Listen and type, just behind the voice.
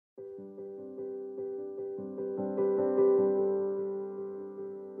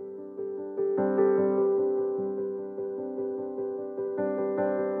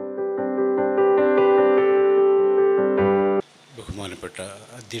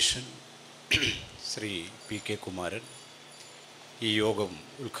അധ്യക്ഷൻ Shri P K Kumaran, ഈ യോഗം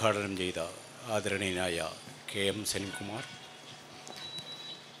ഉദ്ഘാടനം ചെയ്ത ആദരണീയനായ കെ എം സെൻകുമാർ,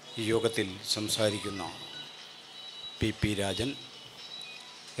 ഈ യോഗത്തിൽ സംസാരിക്കുന്ന P P Rajan,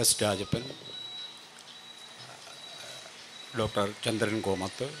 S Rajappan, doctor ചന്ദ്രൻ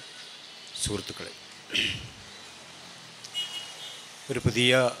കോമത്ത്, സുഹൃത്തുക്കളെ, ഒരു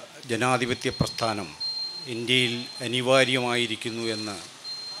പുതിയ ജനാധിപത്യ പ്രസ്ഥാനം ഇന്ത്യയിൽ അനിവാര്യമായിരിക്കുന്നു എന്ന്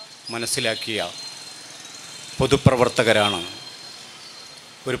മനസ്സിലാക്കിയ പൊതുപ്രവർത്തകരാണ്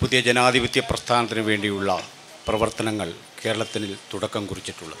ഒരു പുതിയ ജനാധിപത്യ പ്രസ്ഥാനത്തിന് വേണ്ടിയുള്ള പ്രവർത്തനങ്ങൾ കേരളത്തിൽ തുടക്കം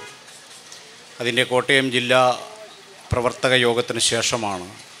കുറിച്ചിട്ടുള്ളത്. അതിൻ്റെ കോട്ടയം ജില്ലാ പ്രവർത്തക യോഗത്തിന് ശേഷമാണ്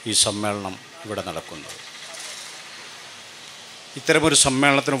ഈ സമ്മേളനം ഇവിടെ നടക്കുന്നത്. ഇത്തരമൊരു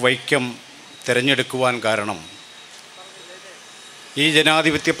സമ്മേളനത്തിന് വൈക്കം തിരഞ്ഞെടുക്കുവാൻ കാരണം ഈ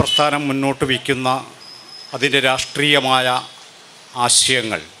ജനാധിപത്യ പ്രസ്ഥാനം മുന്നോട്ട് വയ്ക്കുന്ന അതിൻ്റെ രാഷ്ട്രീയമായ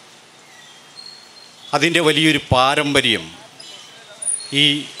ആശയങ്ങൾ, അതിൻ്റെ വലിയൊരു പാരമ്പര്യം ഈ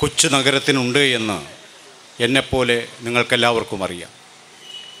കൊച്ചു നഗരത്തിനുണ്ട് എന്ന് എന്നെപ്പോലെ നിങ്ങൾക്കെല്ലാവർക്കും അറിയാം.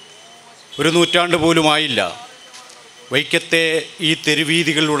 ഒരു നൂറ്റാണ്ട് പോലുമായില്ല വൈക്കത്തെ ഈ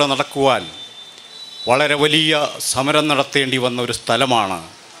തെരുവീതികളിലൂടെ നടക്കുവാൻ വളരെ വലിയ സമരം നടത്തേണ്ടി വന്ന ഒരു സ്ഥലമാണ്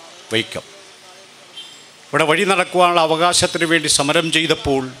വൈക്കം. ഇവിടെ വഴി നടക്കുവാനുള്ള അവകാശത്തിന് വേണ്ടി സമരം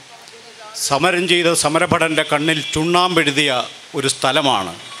ചെയ്തപ്പോൾ സമരം ചെയ്ത സമരഭടൻ്റെ കണ്ണിൽ ചുണ്ണാമ്പെഴുതിയ ഒരു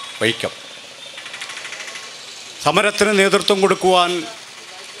സ്ഥലമാണ് വൈക്കം. സമരത്തിന് നേതൃത്വം കൊടുക്കുവാൻ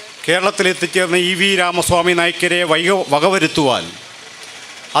കേരളത്തിലെത്തിച്ചേർന്ന ഇ വി രാമസ്വാമി നായ്ക്കരെ വകവരുത്തുവാൻ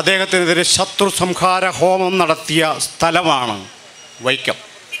അദ്ദേഹത്തിനെതിരെ ശത്രു സംഹാര ഹോമം നടത്തിയ സ്ഥലമാണ് വൈക്കം.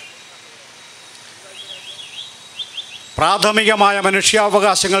 പ്രാഥമികമായ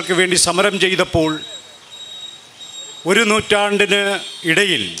മനുഷ്യാവകാശങ്ങൾക്ക് വേണ്ടി സമരം ചെയ്തപ്പോൾ ഒരു നൂറ്റാണ്ടിന്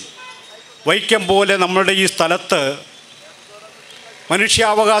ഇടയിൽ വൈക്കം പോലെ നമ്മുടെ ഈ സ്ഥലത്ത്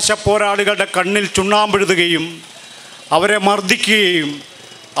മനുഷ്യാവകാശ പോരാളികളുടെ കണ്ണിൽ ചുണ്ണാമ്പെഴുതുകയും അവരെ മർദ്ദിക്കുകയും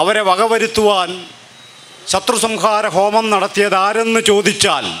അവരെ വകവരുത്തുവാൻ ശത്രു സംഹാര ഹോമം നടത്തിയത് ആരെന്ന്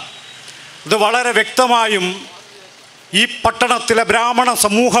ചോദിച്ചാൽ ഇത് വളരെ വ്യക്തമായും ഈ പട്ടണത്തിലെ ബ്രാഹ്മണ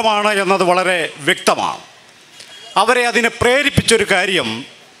സമൂഹമാണ് എന്നത് വളരെ വ്യക്തമാണ്. അവരെ അതിനെ പ്രേരിപ്പിച്ചൊരു കാര്യം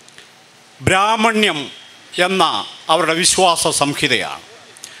ബ്രാഹ്മണ്യം എന്ന അവരുടെ വിശ്വാസ സംഹിതയാണ്.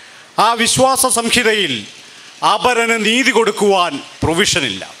 ആ വിശ്വാസ സംഹിതയിൽ അപരന് നീതി കൊടുക്കുവാൻ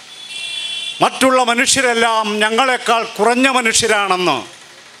പ്രൊവിഷനില്ല. മറ്റുള്ള മനുഷ്യരെല്ലാം ഞങ്ങളെക്കാൾ കുറഞ്ഞ മനുഷ്യരാണെന്ന്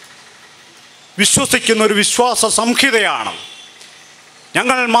വിശ്വസിക്കുന്ന ഒരു വിശ്വാസ സംഹിതയാണ്.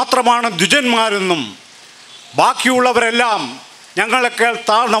 ഞങ്ങൾ മാത്രമാണ് ദ്വിജന്മാരെന്നും ബാക്കിയുള്ളവരെല്ലാം ഞങ്ങളെക്കാൾ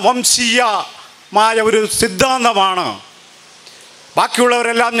താഴ്ന്ന വംശീയമായ ഒരു സിദ്ധാന്തമാണ്.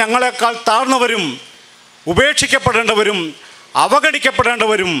 ബാക്കിയുള്ളവരെല്ലാം ഞങ്ങളെക്കാൾ താഴ്ന്നവരും ഉപേക്ഷിക്കപ്പെടേണ്ടവരും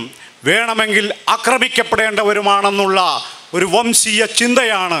അവഗണിക്കപ്പെടേണ്ടവരും വേണമെങ്കിൽ ആക്രമിക്കപ്പെടേണ്ടവരുമാണെന്നുള്ള ഒരു വംശീയ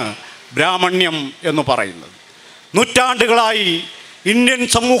ചിന്തയാണ് ബ്രാഹ്മണ്യം എന്ന് പറയുന്നത്. നൂറ്റാണ്ടുകളായി ഇന്ത്യൻ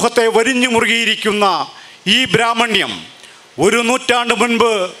സമൂഹത്തെ വരിഞ്ഞു മുറുകിയിരിക്കുന്ന ഈ ബ്രാഹ്മണ്യം ഒരു നൂറ്റാണ്ട്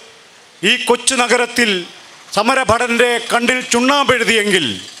മുൻപ് ഈ കൊച്ചു നഗരത്തിൽ സമരഭടൻ്റെ കണ്ണിൽ ചുണ്ണാമ്പെഴുതിയെങ്കിൽ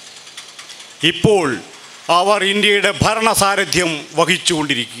ഇപ്പോൾ അവർ ഇന്ത്യയുടെ ഭരണസാരഥ്യം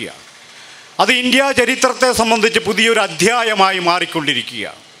വഹിച്ചുകൊണ്ടിരിക്കുകയാണ്. അത് ഇന്ത്യ ചരിത്രത്തെ സംബന്ധിച്ച് പുതിയൊരു അധ്യായമായി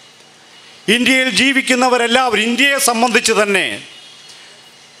മാറിക്കൊണ്ടിരിക്കുകയാണ്. ഇന്ത്യയിൽ ജീവിക്കുന്നവരെല്ലാവരും ഇന്ത്യയെ സംബന്ധിച്ച് തന്നെ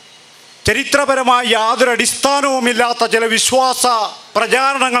ചരിത്രപരമായി യാതൊരു അടിസ്ഥാനവുമില്ലാത്ത ചില വിശ്വാസ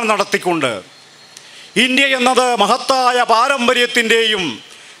പ്രചാരണങ്ങൾ നടത്തിക്കൊണ്ട് ഇന്ത്യ എന്നത് മഹത്തായ പാരമ്പര്യത്തിൻ്റെയും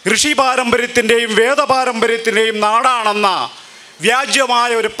ഋഷി പാരമ്പര്യത്തിൻ്റെയും വേദപാരമ്പര്യത്തിൻ്റെയും നാടാണെന്ന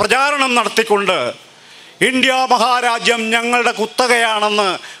വ്യാജ്യമായ ഒരു പ്രചാരണം നടത്തിക്കൊണ്ട് ഇന്ത്യ മഹാരാജ്യം ഞങ്ങളുടെ കുത്തകയാണെന്ന്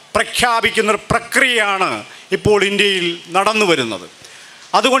പ്രഖ്യാപിക്കുന്നൊരു പ്രക്രിയയാണ് ഇപ്പോൾ ഇന്ത്യയിൽ നടന്നു വരുന്നത്.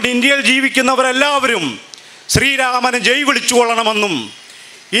 അതുകൊണ്ട് ഇന്ത്യയിൽ ജീവിക്കുന്നവരെല്ലാവരും ശ്രീരാമന് ജയ് വിളിച്ചു കൊള്ളണമെന്നും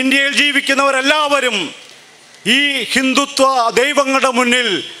ഇന്ത്യയിൽ ജീവിക്കുന്നവരെല്ലാവരും ഈ ഹിന്ദുത്വ ദൈവങ്ങളുടെ മുന്നിൽ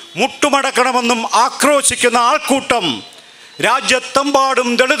മുട്ടുമടക്കണമെന്നും ആക്രോശിക്കുന്ന ആൾക്കൂട്ടം രാജ്യത്തെമ്പാടും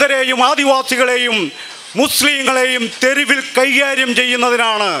ദളിതരെയും ആദിവാസികളെയും മുസ്ലിങ്ങളെയും തെരുവിൽ കൈകാര്യം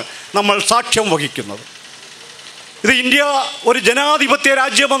ചെയ്യുന്നതിനാണ് നമ്മൾ സാക്ഷ്യം വഹിക്കുന്നത്. ഇത് ഇന്ത്യ ഒരു ജനാധിപത്യ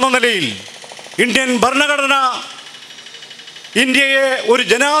രാജ്യമെന്ന നിലയിൽ ഇന്ത്യൻ ഭരണഘടന ഇന്ത്യയെ ഒരു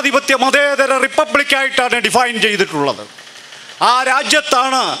ജനാധിപത്യ മതേതര റിപ്പബ്ലിക്കായിട്ടാണ് ഡിഫൈൻ ചെയ്തിട്ടുള്ളത്. ആ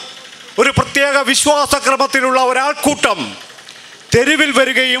രാജ്യത്താണ് ഒരു പ്രത്യേക വിശ്വാസക്രമത്തിലുള്ള ഒരാൾക്കൂട്ടം തെരുവിൽ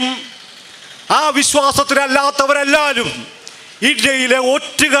വരികയും ആ വിശ്വാസത്തിലല്ലാത്തവരെല്ലാവരും ഇന്ത്യയിലെ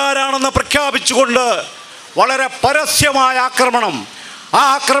ഒറ്റുകാരാണെന്ന് പ്രഖ്യാപിച്ചുകൊണ്ട് വളരെ പരസ്യമായ ആക്രമണം, ആ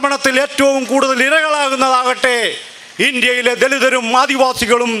ആക്രമണത്തിൽ ഏറ്റവും കൂടുതൽ ഇരകളാകുന്നതാകട്ടെ ഇന്ത്യയിലെ ദളിതരും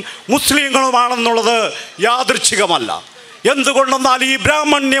ആദിവാസികളും മുസ്ലിങ്ങളുമാണെന്നുള്ളത് യാദൃച്ഛികമല്ല. എന്തുകൊണ്ടെന്നാൽ ഈ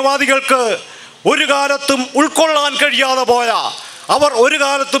ബ്രാഹ്മണ്യവാദികൾക്ക് ഒരു കാലത്തും ഉൾക്കൊള്ളാൻ കഴിയാതെ പോയ അവർ ഒരു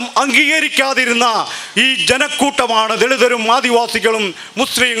കാലത്തും അംഗീകരിക്കാതിരുന്ന ഈ ജനക്കൂട്ടമാണ് ദളിതരും ആദിവാസികളും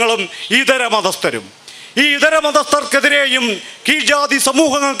മുസ്ലിങ്ങളും ഇതര മതസ്ഥരും. ഈ ഇതര മതസ്ഥർക്കെതിരെയും കീഴ്ജാതി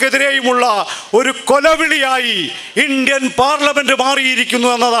സമൂഹങ്ങൾക്കെതിരെയുമുള്ള ഒരു കൊലവിളിയായി ഇന്ത്യൻ പാർലമെൻറ്റ് മാറിയിരിക്കുന്നു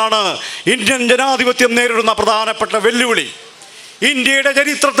എന്നതാണ് ഇന്ത്യൻ ജനാധിപത്യം നേരിടുന്ന പ്രധാനപ്പെട്ട വെല്ലുവിളി. ഇന്ത്യയുടെ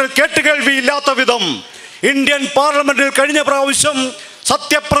ചരിത്രത്തിൽ കേട്ടുകേൾവിയില്ലാത്ത വിധം ഇന്ത്യൻ പാർലമെൻറ്റിൽ കഴിഞ്ഞ പ്രാവശ്യം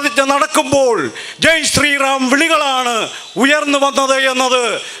സത്യപ്രതിജ്ഞ നടക്കുമ്പോൾ ജയ് ശ്രീറാം വിളികളാണ് ഉയർന്നു വന്നത് എന്നത്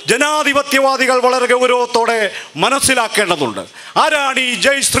ജനാധിപത്യവാദികൾ വളരെ ഗൗരവത്തോടെ മനസ്സിലാക്കേണ്ടതുണ്ട്. ആരാണ് ഈ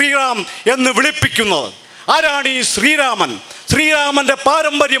ജയ് ശ്രീറാം എന്ന് വിളിപ്പിക്കുന്നത്? ആരാണ് ഈ ശ്രീരാമൻ? ശ്രീരാമൻ്റെ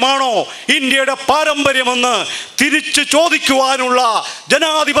പാരമ്പര്യമാണോ ഇന്ത്യയുടെ പാരമ്പര്യമെന്ന് തിരിച്ചു ചോദിക്കുവാനുള്ള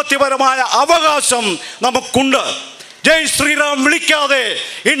ജനാധിപത്യപരമായ അവകാശം നമുക്കുണ്ട്. ജയ് ശ്രീറാം വിളിക്കാതെ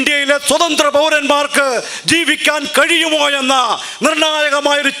ഇന്ത്യയിലെ സ്വതന്ത്ര പൗരന്മാർക്ക് ജീവിക്കാൻ കഴിയുമോ എന്ന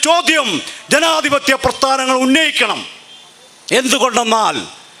നിർണായകമായൊരു ചോദ്യം ജനാധിപത്യ പ്രസ്ഥാനങ്ങൾ ഉന്നയിക്കണം. എന്തുകൊണ്ടെന്നാൽ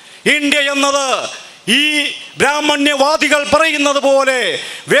ഇന്ത്യ എന്നത് ഈ ബ്രാഹ്മണ്യവാദികൾ പറയുന്നത് പോലെ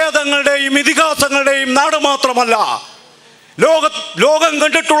വേദങ്ങളുടെയും ഇതിഹാസങ്ങളുടെയും നാട് മാത്രമല്ല, ലോകം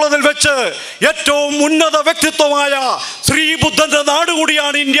കണ്ടിട്ടുള്ളതിൽ വെച്ച് ഏറ്റവും ഉന്നത വ്യക്തിത്വമായ ശ്രീബുദ്ധൻ്റെ നാട്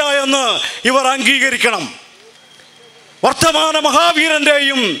കൂടിയാണ് ഇന്ത്യ എന്ന് ഇവർ അംഗീകരിക്കണം. വർത്തമാന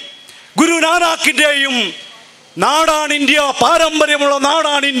മഹാവീരൻ്റെയും ഗുരുനാനാക്കിൻ്റെയും നാടാണ് ഇന്ത്യ, പാരമ്പര്യമുള്ള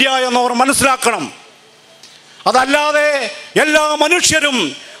നാടാണ് ഇന്ത്യ എന്നവർ മനസ്സിലാക്കണം. അതല്ലാതെ എല്ലാ മനുഷ്യരും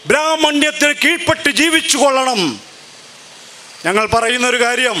ബ്രാഹ്മണ്യത്തിന് കീഴ്പ്പെട്ട് ജീവിച്ചു കൊള്ളണം. ഞങ്ങൾ പറയുന്നൊരു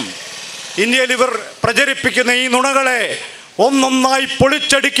കാര്യം, ഇന്ത്യയിൽ ഇവർ പ്രചരിപ്പിക്കുന്ന ഈ നുണകളെ ഒന്നൊന്നായി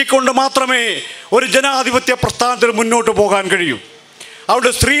പൊളിച്ചടുക്കിക്കൊണ്ട് മാത്രമേ ഒരു ജനാധിപത്യ പ്രസ്ഥാനത്തിന് മുന്നോട്ട് പോകാൻ കഴിയൂ.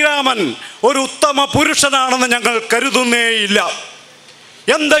 അവിടെ ശ്രീരാമൻ ഒരു ഉത്തമ പുരുഷനാണെന്ന് ഞങ്ങൾ കരുതുന്നേയില്ല.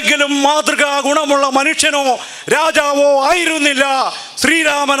 എന്തെങ്കിലും മാതൃകാ ഗുണമുള്ള മനുഷ്യനോ രാജാവോ ആയിരുന്നില്ല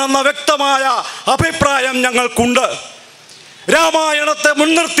ശ്രീരാമൻ എന്ന വ്യക്തമായ അഭിപ്രായം ഞങ്ങൾക്കുണ്ട്. രാമായണത്തെ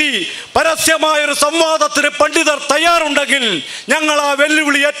മുൻനിർത്തി പരസ്യമായൊരു സംവാദത്തിന് പണ്ഡിതർ തയ്യാറുണ്ടെങ്കിൽ ഞങ്ങൾ ആ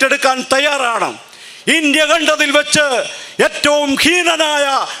വെല്ലുവിളി ഏറ്റെടുക്കാൻ തയ്യാറാണ്. ഇന്ത്യ കണ്ടതിൽ വെച്ച് ഏറ്റവും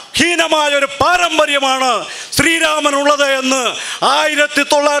ഹീനമായ ഒരു പാരമ്പര്യമാണ് ശ്രീരാമനുള്ളത് എന്ന്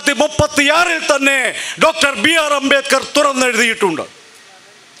 1936 തന്നെ ഡോക്ടർ BR അംബേദ്കർ തുറന്നെഴുതിയിട്ടുണ്ട്.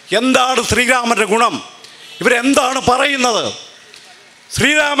 എന്താണ് ശ്രീരാമൻ്റെ ഗുണം? ഇവരെന്താണ് പറയുന്നത്?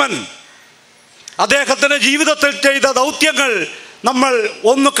 ശ്രീരാമൻ അദ്ദേഹത്തിൻ്റെ ജീവിതത്തിൽ ചെയ്ത ദൗത്യങ്ങൾ നമ്മൾ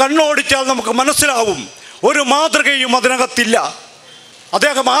ഒന്ന് കണ്ണോടിച്ചാൽ നമുക്ക് മനസ്സിലാവും. ഒരു മാതൃകയും അതിനകത്തില്ല.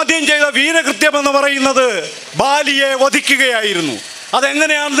 അദ്ദേഹം ആദ്യം ചെയ്ത വീരകൃത്യം എന്ന് പറയുന്നത് ബാലിയെ വധിക്കുകയായിരുന്നു.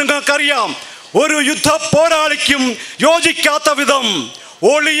 അതെങ്ങനെയാണെന്ന് നിങ്ങൾക്കറിയാം. ഒരു യുദ്ധ പോരാളിക്കും യോജിക്കാത്ത വിധം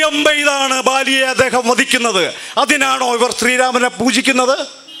ഒളിയമ്പെയ്താണ് ബാലിയെ അദ്ദേഹം വധിക്കുന്നത്. അതിനാണോ ഇവർ ശ്രീരാമനെ പൂജിക്കുന്നത്?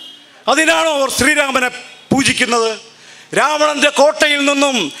 രാവണന്റെ കോട്ടയിൽ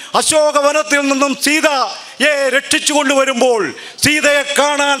നിന്നും അശോകവനത്തിൽ നിന്നും സീതയെ രക്ഷിച്ചു കൊണ്ടുവരുമ്പോൾ സീതയെ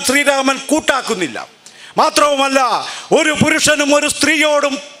കാണാൻ ശ്രീരാമൻ കൂട്ടാക്കുന്നില്ല. മാത്രവുമല്ല, ഒരു പുരുഷനും ഒരു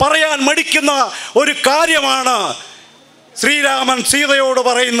സ്ത്രീയോടും പറയാൻ മടിക്കുന്ന ഒരു കാര്യമാണ് ശ്രീരാമൻ സീതയോട്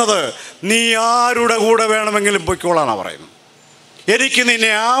പറയുന്നത്. നീ ആരുടെ കൂടെ വേണമെങ്കിലും പൊയ്ക്കോളാനാണ് പറയുന്നത്, എനിക്ക്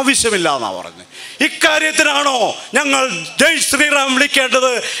നിന്നെ ആവശ്യമില്ല എന്നാണ് പറഞ്ഞത്. ഇക്കാര്യത്തിനാണോ ഞങ്ങൾ ജയ് ശ്രീറാം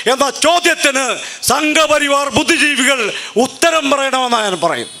വിളിക്കേണ്ടത് എന്ന ചോദ്യത്തിന് സംഘപരിവാർ ബുദ്ധിജീവികൾ ഉത്തരം പറയണമെന്നാണ് ഞാൻ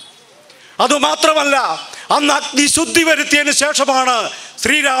പറയുന്നത്. അതുമാത്രമല്ല, അന്ന് അഗ്നിശുദ്ധി വരുത്തിയതിന് ശേഷമാണ്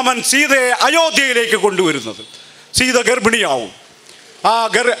ശ്രീരാമൻ സീതയെ അയോധ്യയിലേക്ക് കൊണ്ടുവരുന്നത്. സീത ഗർഭിണിയാവും.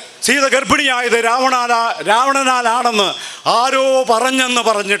 സീത ഗർഭിണിയായത് രാവണനാലാണെന്ന് ആരോ പറഞ്ഞെന്ന്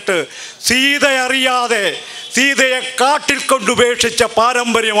പറഞ്ഞിട്ട് സീത അറിയാതെ സീതയെ കാട്ടിൽ കൊണ്ടുപേക്ഷിച്ച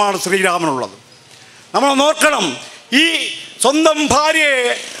പാരമ്പര്യമാണ് ശ്രീരാമനുള്ളത്. നമ്മൾ നോക്കണം, ഈ സ്വന്തം ഭാര്യയെ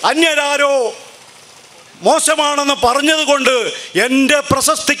അന്യരാരോ മോശമാണെന്ന് പറഞ്ഞതുകൊണ്ട് എൻ്റെ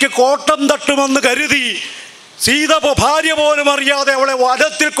പ്രശസ്തിക്ക് കോട്ടം തട്ടുമെന്ന് കരുതി സീത ഭാര്യ പോലും അറിയാതെ അവളെ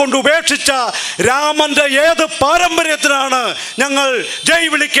വനത്തിൽ കൊണ്ട് ഉപേക്ഷിച്ച രാമൻ്റെ ഏത് പാരമ്പര്യത്തിനാണ് ഞങ്ങൾ ജയ്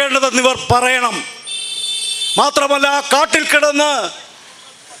വിളിക്കേണ്ടതെന്ന് ഇവർ പറയണം. മാത്രമല്ല, കാട്ടിൽ കിടന്ന്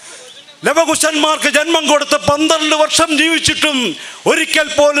ലവകുശന്മാർക്ക് ജന്മം കൊടുത്ത് 12 വർഷം ജീവിച്ചിട്ടും ഒരിക്കൽ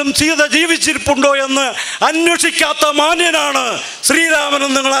പോലും സീത ജീവിച്ചിരിപ്പുണ്ടോ എന്ന് അന്വേഷിക്കാത്ത മാന്യനാണ്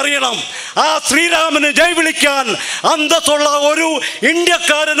ശ്രീരാമനെന്ന് നിങ്ങൾ അറിയണം. ആ ശ്രീരാമന് ജയ് വിളിക്കാൻ അന്തസ്സുള്ള ഒരു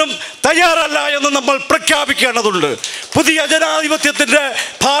ഇന്ത്യക്കാരനും തയ്യാറല്ല എന്ന് നമ്മൾ പ്രഖ്യാപിക്കേണ്ടതുണ്ട്. പുതിയ ജനാധിപത്യത്തിൻ്റെ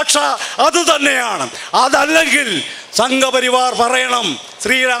ഭാഷ അതുതന്നെയാണ്. അതല്ലെങ്കിൽ സംഘപരിവാർ പറയണം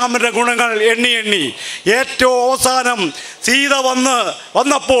ശ്രീരാമൻ്റെ ഗുണങ്ങൾ എണ്ണി ഏറ്റവും അവസാനം സീത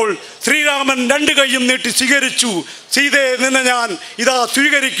വന്നപ്പോൾ ശ്രീരാമൻ 2 കൈയും നീട്ടി സ്വീകരിച്ചു. സീതയെ നിന്നെ ഞാൻ ഇതാ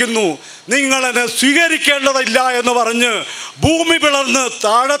സ്വീകരിക്കുന്നു, നിങ്ങളെന്നെ സ്വീകരിക്കേണ്ടതില്ല എന്ന് പറഞ്ഞ് ഭൂമി പിളർന്ന്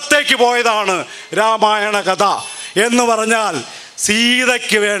താഴത്തേക്ക് പോയതാണ് രാമായണ കഥ. എന്ന് പറഞ്ഞാൽ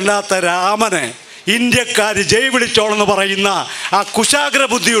സീതയ്ക്ക് വേണ്ടാത്ത രാമനെ ഇന്ത്യക്കാർ ജയ് വിളിച്ചോളെന്ന് പറയുന്ന ആ കുശാഗ്ര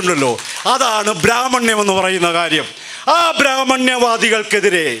ബുദ്ധി ഉണ്ടല്ലോ, അതാണ് ബ്രാഹ്മണ്യമെന്ന് പറയുന്ന കാര്യം. ആ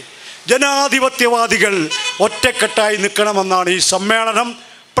ബ്രാഹ്മണ്യവാദികൾക്കെതിരെ ജനാധിപത്യവാദികൾ ഒറ്റക്കെട്ടായി നിൽക്കണമെന്നാണ് ഈ സമ്മേളനം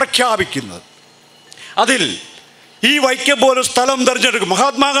പ്രഖ്യാപിക്കുന്നത്. അതിൽ ഈ വൈക്കം പോലെ സ്ഥലം തിരഞ്ഞെടുക്കും.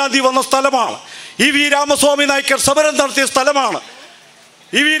 മഹാത്മാഗാന്ധി വന്ന സ്ഥലമാണ്. ഇ വി രാമസ്വാമി നായ്ക്കർ സമരം നടത്തിയ സ്ഥലമാണ്.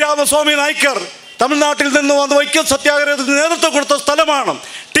 ഇ വി രാമസ്വാമി നായ്ക്കർ തമിഴ്നാട്ടിൽ നിന്ന് വന്ന് വൈക്കം സത്യാഗ്രഹത്തിന് നേതൃത്വം കൊടുത്ത സ്ഥലമാണ്.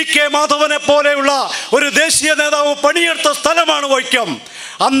 ടി കെ മാധവനെ പോലെയുള്ള ഒരു ദേശീയ നേതാവ് പണിയെടുത്ത സ്ഥലമാണ് വൈക്കം.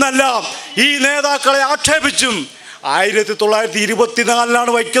 അന്നെല്ലാം ഈ നേതാക്കളെ ആക്ഷേപിച്ചും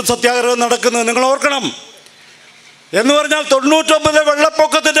 1924 വൈക്കം സത്യാഗ്രഹം നടക്കുന്നത് നിങ്ങൾ ഓർക്കണം. എന്ന് പറഞ്ഞാൽ 99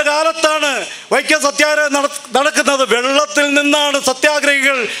 വെള്ളപ്പൊക്കത്തിൻ്റെ കാലത്താണ് വൈക്കം സത്യാഗ്രഹം നടക്കുന്നത്. വെള്ളത്തിൽ നിന്നാണ്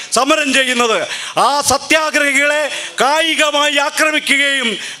സത്യാഗ്രഹികൾ സമരം ചെയ്യുന്നത്. ആ സത്യാഗ്രഹികളെ കായികമായി ആക്രമിക്കുകയും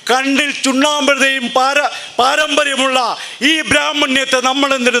കണ്ണിൽ ചുണ്ണാമ്പഴുതയും പാരമ്പര്യമുള്ള ഈ ബ്രാഹ്മണ്യത്തെ നമ്മൾ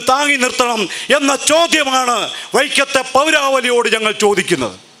എന്തിന് താങ്ങി നിർത്തണം എന്ന ചോദ്യമാണ് വൈക്കത്തെ പൗരാവലിയോട് ഞങ്ങൾ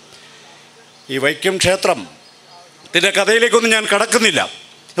ചോദിക്കുന്നത്. ഈ വൈക്കം ക്ഷേത്രത്തിൻ്റെ കഥയിലേക്കൊന്നും ഞാൻ കടക്കുന്നില്ല.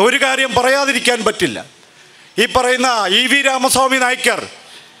 ഒരു കാര്യം പറയാതിരിക്കാൻ പറ്റില്ല. ഈ പറയുന്ന ഇ വി രാമസ്വാമി നായ്ക്കർ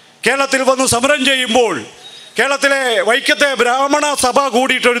കേരളത്തിൽ വന്ന് സമരം ചെയ്യുമ്പോൾ കേരളത്തിലെ വൈക്കത്തെ ബ്രാഹ്മണ സഭ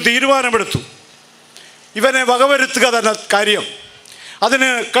കൂടിയിട്ടൊരു തീരുമാനമെടുത്തു. ഇവനെ വകവരുത്തുക തന്നെ കാര്യം. അതിന്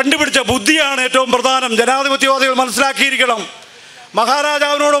കണ്ടുപിടിച്ച ബുദ്ധിയാണ് ഏറ്റവും പ്രധാനം. ജനാധിപത്യവാദികൾ മനസ്സിലാക്കിയിരിക്കണം.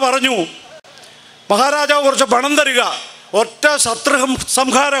 മഹാരാജാവിനോട് പറഞ്ഞു, മഹാരാജാവ് കുറച്ച് പണം തരിക, ഒറ്റ ശത്രു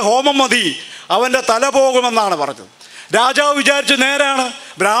സംഹാര ഹോമം മതി, അവൻ്റെ തല പോകുമെന്നാണ് പറഞ്ഞത്. രാജാവ് വിചാരിച്ചു നേരാണ്,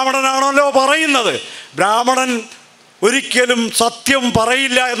 ബ്രാഹ്മണനാണല്ലോ പറയുന്നത്. ബ്രാഹ്മണൻ ഒരിക്കലും സത്യം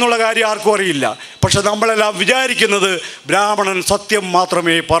പറയില്ല എന്നുള്ള കാര്യം ആർക്കും അറിയില്ല. പക്ഷെ നമ്മളെല്ലാം വിചാരിക്കുന്നത് ബ്രാഹ്മണൻ സത്യം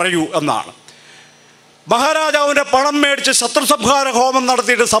മാത്രമേ പറയൂ എന്നാണ്. മഹാരാജാവിൻ്റെ പണം മേടിച്ച് ശത്രുസംഹാര ഹോമം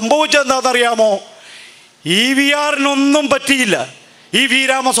നടത്തിയിട്ട് സംഭവിച്ചതെന്താണെന്നറിയാമോ? ഇ വി ആറിനൊന്നും പറ്റിയില്ല, ഇ വി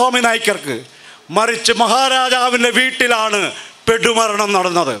രാമസ്വാമി നായ്ക്കർക്ക്. മറിച്ച് മഹാരാജാവിൻ്റെ വീട്ടിലാണ് പെടുമരണം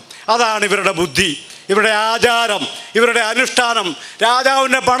നടന്നത്. അതാണ് ഇവരുടെ ബുദ്ധി, ഇവരുടെ ആചാരം, ഇവരുടെ അനുഷ്ഠാനം.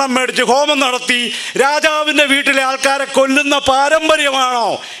 രാജാവിൻ്റെ പണം മേടിച്ച് ഹോമം നടത്തി രാജാവിൻ്റെ വീട്ടിലെ ആൾക്കാരെ കൊല്ലുന്ന പാരമ്പര്യമാണോ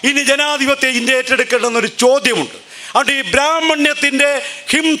ഇനി ജനാധിപത്യം ഇന്ത്യ ഏറ്റെടുക്കേണ്ടെന്നൊരു ചോദ്യമുണ്ട്. അതുകൊണ്ട് ഈ ബ്രാഹ്മണ്യത്തിൻ്റെ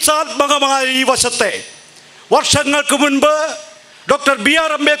ഹിംസാത്മകമായ ഈ വശത്തെ വർഷങ്ങൾക്ക് മുൻപ് ഡോക്ടർ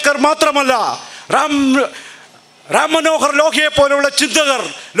BR അംബേദ്കർ മാത്രമല്ല, റാം മനോഹർ ലോഹിയെ പോലെയുള്ള ചിന്തകർ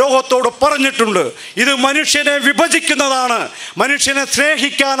ലോകത്തോട് പറഞ്ഞിട്ടുണ്ട്. ഇത് മനുഷ്യനെ വിഭജിക്കുന്നതാണ്, മനുഷ്യനെ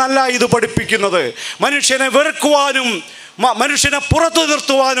സ്നേഹിക്കാനല്ല ഇത് പഠിപ്പിക്കുന്നത്. മനുഷ്യനെ വെറുക്കുവാനും മനുഷ്യനെ പുറത്തു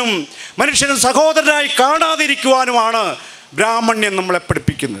നിർത്തുവാനും മനുഷ്യനെ സഹോദരനായി കാണാതിരിക്കുവാനുമാണ് ബ്രാഹ്മണ്യം നമ്മളെ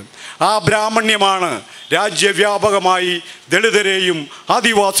പഠിപ്പിക്കുന്നത്. ആ ബ്രാഹ്മണ്യമാണ് രാജ്യവ്യാപകമായി ദളിതരെയും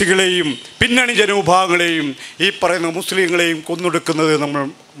ആദിവാസികളെയും പിന്നണി ജനവിഭാഗങ്ങളെയും ഈ പറയുന്ന മുസ്ലിങ്ങളെയും കൊന്നൊടുക്കുന്നത് നമ്മൾ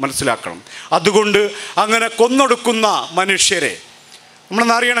മനസ്സിലാക്കണം. അതുകൊണ്ട് അങ്ങനെ കൊന്നൊടുക്കുന്ന മനുഷ്യരെ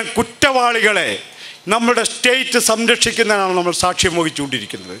നമ്മളെന്നറിയണം. കുറ്റവാളികളെ നമ്മുടെ സ്റ്റേറ്റ് സംരക്ഷിക്കുന്നതിനാണ് നമ്മൾ സാക്ഷ്യം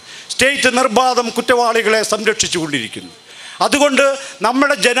വഹിച്ചുകൊണ്ടിരിക്കുന്നത്. സ്റ്റേറ്റ് നിർബാധം കുറ്റവാളികളെ സംരക്ഷിച്ചുകൊണ്ടിരിക്കുന്നു. അതുകൊണ്ട്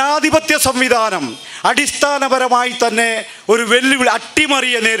നമ്മുടെ ജനാധിപത്യ സംവിധാനം അടിസ്ഥാനപരമായി തന്നെ ഒരു വെല്ലുവിളി,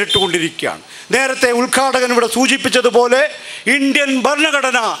 അട്ടിമറിയെ നേരിട്ടുകൊണ്ടിരിക്കുകയാണ്. നേരത്തെ ഉദ്ഘാടകൻ ഇവിടെ സൂചിപ്പിച്ചതുപോലെ ഇന്ത്യൻ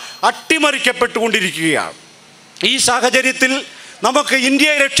ഭരണഘടന അട്ടിമറിക്കപ്പെട്ടുകൊണ്ടിരിക്കുകയാണ്. ഈ സാഹചര്യത്തിൽ നമുക്ക്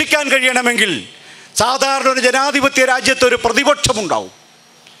ഇന്ത്യയെ രക്ഷിക്കാൻ കഴിയണമെങ്കിൽ സാധാരണ ഒരു ജനാധിപത്യ രാജ്യത്ത് ഒരു പ്രതിപക്ഷമുണ്ടാവും.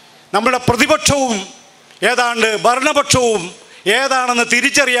 നമ്മുടെ പ്രതിപക്ഷവും ഏതാണ്ട് ഭരണപക്ഷവും ഏതാണെന്ന്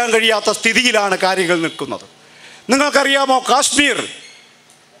തിരിച്ചറിയാൻ കഴിയാത്ത സ്ഥിതിയിലാണ് കാര്യങ്ങൾ നിൽക്കുന്നത്. നിങ്ങൾക്കറിയാമോ,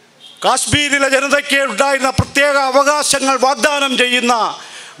 കാശ്മീരിലെ ജനതയ്ക്ക് ഉണ്ടായിരുന്ന പ്രത്യേക അവകാശങ്ങൾ വാഗ്ദാനം ചെയ്യുന്ന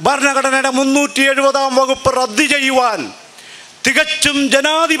ഭരണഘടനയുടെ 370-ാം വകുപ്പ് റദ്ദ് ചെയ്യുവാൻ തികച്ചും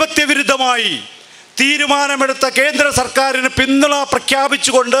ജനാധിപത്യ വിരുദ്ധമായി തീരുമാനമെടുത്ത കേന്ദ്ര സർക്കാരിന് പിന്തുണ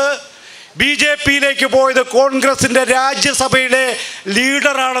പ്രഖ്യാപിച്ചുകൊണ്ട് BJPയിലേക്ക് പോയത് കോൺഗ്രസിൻ്റെ രാജ്യസഭയിലെ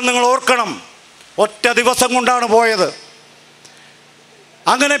ലീഡറാണെന്ന് നിങ്ങൾ ഓർക്കണം. ഒറ്റ ദിവസം കൊണ്ടാണ് പോയത്.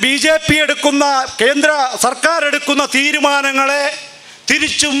 അങ്ങനെ BJP എടുക്കുന്ന, കേന്ദ്ര സർക്കാർ എടുക്കുന്ന തീരുമാനങ്ങളെ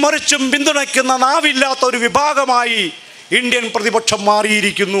തിരിച്ചും മറിച്ചും പിന്തുണയ്ക്കുന്ന നാവില്ലാത്ത ഒരു വിഭാഗമായി ഇന്ത്യൻ പ്രതിപക്ഷം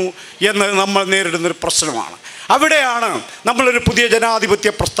മാറിയിരിക്കുന്നു എന്ന് നമ്മൾ നേരിടുന്നൊരു പ്രശ്നമാണ്. അവിടെയാണ് നമ്മളൊരു പുതിയ ജനാധിപത്യ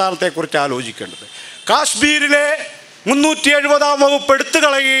പ്രസ്ഥാനത്തെക്കുറിച്ച് ആലോചിക്കേണ്ടത്. കാശ്മീരിലെ 370-ാം വകുപ്പ് എടുത്തു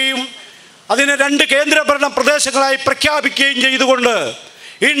കളയുകയും അതിനെ 2 കേന്ദ്രഭരണ പ്രദേശങ്ങളായി പ്രഖ്യാപിക്കുകയും ചെയ്തുകൊണ്ട്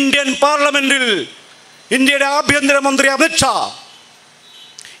ഇന്ത്യൻ പാർലമെൻറ്റിൽ ഇന്ത്യയുടെ ആഭ്യന്തരമന്ത്രി അമിത്ഷാ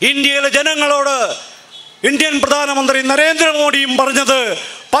ഇന്ത്യയിലെ ജനങ്ങളോട് ഇന്ത്യൻ പ്രധാനമന്ത്രി നരേന്ദ്രമോദിയും പറഞ്ഞത്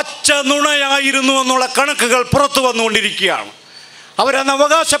പച്ച നുണയായിരുന്നു എന്നുള്ള കണക്കുകൾ പുറത്തു വന്നുകൊണ്ടിരിക്കുകയാണ്. അവരന്ന്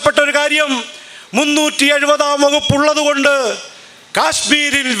അവകാശപ്പെട്ട ഒരു കാര്യം 370-ാം വകുപ്പുള്ളത് കൊണ്ട്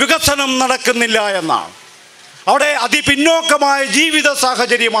കാശ്മീരിൽ വികസനം നടക്കുന്നില്ല എന്നാണ്. അവിടെ അതിപിന്നോക്കമായ ജീവിത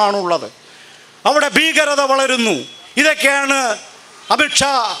സാഹചര്യമാണുള്ളത്, അവിടെ ഭീകരത വളരുന്നു. ഇതൊക്കെയാണ്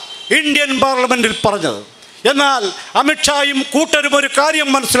അമിത്ഷാ ഇന്ത്യൻ പാർലമെൻറ്റിൽ പറഞ്ഞത്. എന്നാൽ അമിത്ഷായും കൂട്ടരും ഒരു കാര്യം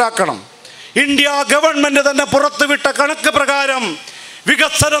മനസ്സിലാക്കണം. ഇന്ത്യ ഗവൺമെൻറ് തന്നെ പുറത്തുവിട്ട കണക്ക് പ്രകാരം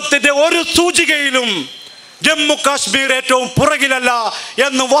വികസനത്തിൻ്റെ ഒരു സൂചികയിലും ജമ്മു കാശ്മീർ ഏറ്റവും പുറകിലല്ല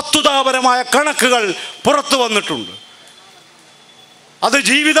എന്ന് വസ്തുതാപരമായ കണക്കുകൾ പുറത്തു വന്നിട്ടുണ്ട്. അത്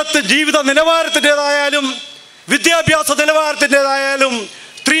ജീവിത നിലവാരത്തിൻ്റെതായാലും വിദ്യാഭ്യാസ നിലവാരത്തിൻ്റെതായാലും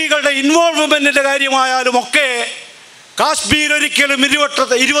സ്ത്രീകളുടെ ഇൻവോൾവ്മെൻറ്റിൻ്റെ കാര്യമായാലും ഒക്കെ കാശ്മീർ ഒരിക്കലും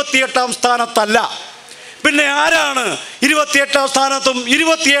 28ാം സ്ഥാനത്തല്ല. പിന്നെ ആരാണ് 28ാം സ്ഥാനത്തും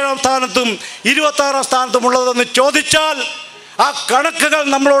 27ാം സ്ഥാനത്തും 26ാം സ്ഥാനത്തും ഉള്ളതെന്ന് ചോദിച്ചാൽ ആ കണക്കുകൾ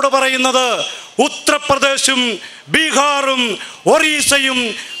നമ്മളോട് പറയുന്നത് ഉത്തർപ്രദേശും ബീഹാറും ഒറീസയും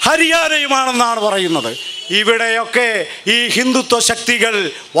ഹരിയാനയുമാണെന്നാണ് പറയുന്നത്. ഇവിടെയൊക്കെ ഈ ഹിന്ദുത്വ ശക്തികൾ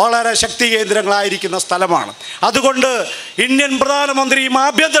വളരെ ശക്തി കേന്ദ്രങ്ങളായിരിക്കുന്ന സ്ഥലമാണ്. അതുകൊണ്ട് ഇന്ത്യൻ പ്രധാനമന്ത്രിയും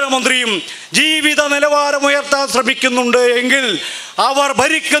ആഭ്യന്തരമന്ത്രിയും ജീവിത നിലവാരം ഉയർത്താൻ ശ്രമിക്കുന്നുണ്ട് എങ്കിൽ അവർ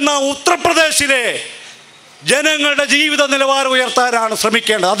ഭരിക്കുന്ന ഉത്തർപ്രദേശിലെ ജനങ്ങളുടെ ജീവിത നിലവാരം ഉയർത്താനാണ്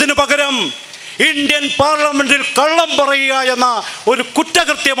ശ്രമിക്കേണ്ടത്. അതിനു പകരം ഇന്ത്യൻ പാർലമെൻറ്റിൽ കള്ളം പറയുക എന്ന ഒരു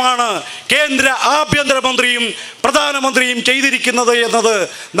കുറ്റകൃത്യമാണ് കേന്ദ്ര ആഭ്യന്തരമന്ത്രിയും പ്രധാനമന്ത്രിയും ചെയ്തിരിക്കുന്നത് എന്നത്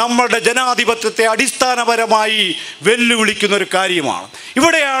നമ്മുടെ ജനാധിപത്യത്തെ അടിസ്ഥാനപരമായി വെല്ലുവിളിക്കുന്ന ഒരു കാര്യമാണ്.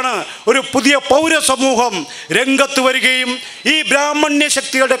 ഇവിടെയാണ് ഒരു പുതിയ പൗരസമൂഹം രംഗത്ത് വരികയും ഈ ബ്രാഹ്മണ്യ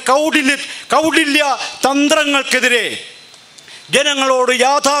ശക്തികളുടെ കൗടില്യ തന്ത്രങ്ങൾക്കെതിരെ ജനങ്ങളോട്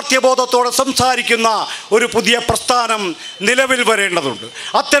യാഥാർത്ഥ്യബോധത്തോടെ സംസാരിക്കുന്ന ഒരു പുതിയ പ്രസ്ഥാനം നിലവിൽ വരേണ്ടതുണ്ട്.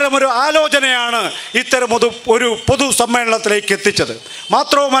 അത്തരമൊരു ആലോചനയാണ് ഒരു പൊതുസമ്മേളനത്തിലേക്ക് എത്തിച്ചത്.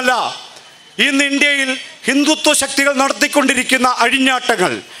 മാത്രവുമല്ല, ഇന്ന് ഇന്ത്യയിൽ ഹിന്ദുത്വ ശക്തികൾ നടത്തിക്കൊണ്ടിരിക്കുന്ന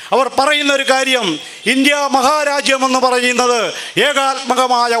അഴിഞ്ഞാട്ടങ്ങൾ, അവർ പറയുന്ന ഒരു കാര്യം, ഇന്ത്യ മഹാരാജ്യമെന്ന് പറയുന്നത്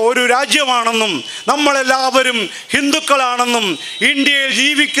ഏകാത്മകമായ ഒരു രാജ്യമാണെന്നും നമ്മളെല്ലാവരും ഹിന്ദുക്കളാണെന്നും ഇന്ത്യയിൽ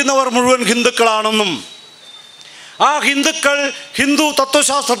ജീവിക്കുന്നവർ മുഴുവൻ ഹിന്ദുക്കളാണെന്നും ആ ഹിന്ദുക്കൾ ഹിന്ദു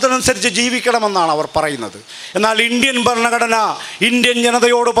തത്വശാസ്ത്രത്തിനനുസരിച്ച് ജീവിക്കണമെന്നാണ് അവർ പറയുന്നത്. എന്നാൽ ഇന്ത്യൻ ഭരണഘടന ഇന്ത്യൻ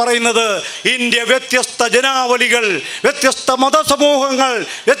ജനതയോട് പറയുന്നത് ഇന്ത്യ വ്യത്യസ്ത ജനാവലികൾ, വ്യത്യസ്ത മതസമൂഹങ്ങൾ,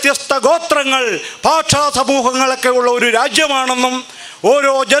 വ്യത്യസ്ത ഗോത്രങ്ങൾ, ഭാഷാ സമൂഹങ്ങളൊക്കെ ഉള്ള ഒരു രാജ്യമാണെന്നും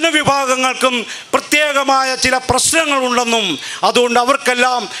ഓരോ ജനവിഭാഗങ്ങൾക്കും പ്രത്യേകമായ ചില പ്രശ്നങ്ങളുണ്ടെന്നും അതുകൊണ്ട്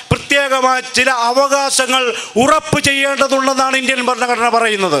അവർക്കെല്ലാം പ്രത്യേകമായ ചില അവകാശങ്ങൾ ഉറപ്പ് ചെയ്യേണ്ടതുണ്ടെന്നാണ് ഇന്ത്യൻ ഭരണഘടന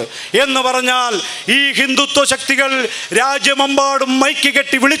പറയുന്നത്. എന്ന് പറഞ്ഞാൽ ഈ ഹിന്ദുത്വ ശക്തികൾ രാജ്യമെമ്പാടും മൈക്ക്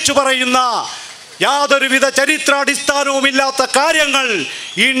കെട്ടി വിളിച്ചു പറയുന്ന യാതൊരുവിധ ചരിത്രാടിസ്ഥാനവുമില്ലാത്ത കാര്യങ്ങൾ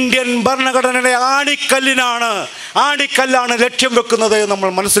ഇന്ത്യൻ ഭരണഘടനയുടെ ആണിക്കല്ലാണ് ലക്ഷ്യം വെക്കുന്നത് എന്ന് നമ്മൾ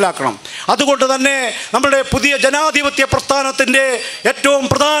മനസ്സിലാക്കണം. അതുകൊണ്ട് തന്നെ നമ്മുടെ പുതിയ ജനാധിപത്യ പ്രസ്ഥാനത്തിൻ്റെ ഏറ്റവും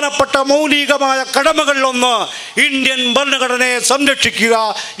പ്രധാനപ്പെട്ട മൗലികമായ കടമകളിലൊന്ന് ഇന്ത്യൻ ഭരണഘടനയെ സംരക്ഷിക്കുക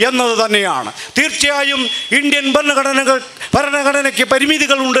എന്നത് തന്നെയാണ്. തീർച്ചയായും ഇന്ത്യൻ ഭരണഘടനയ്ക്ക്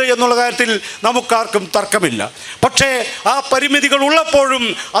പരിമിതികളുണ്ട് എന്നുള്ള കാര്യത്തിൽ നമുക്കാർക്കും തർക്കമില്ല. പക്ഷേ ആ പരിമിതികൾ ഉള്ളപ്പോഴും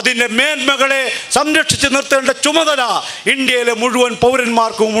അതിൻ്റെ മേന്മകളെ സംരക്ഷിച്ച് നിർത്തേണ്ട ചുമതല ഇന്ത്യയിലെ മുഴുവൻ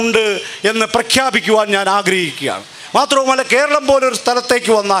പൗരന്മാർക്കും ഉണ്ട് എന്ന് പ്രഖ്യാപിക്കുവാൻ ഞാൻ ആഗ്രഹിക്കുകയാണ്. മാത്രവുമല്ല, കേരളം പോലൊരു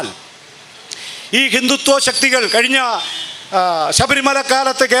സ്ഥലത്തേക്ക് വന്നാൽ ഈ ഹിന്ദുത്വ ശക്തികൾ കഴിഞ്ഞ ശബരിമല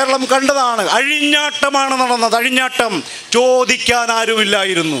കാലത്ത് കേരളം കണ്ടതാണ്. അഴിഞ്ഞാട്ടമാണ് നടന്നത്. അഴിഞ്ഞാട്ടം ചോദിക്കാൻ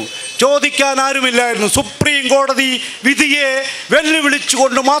ആരുമില്ലായിരുന്നു. സുപ്രീം കോടതി വിധിയെ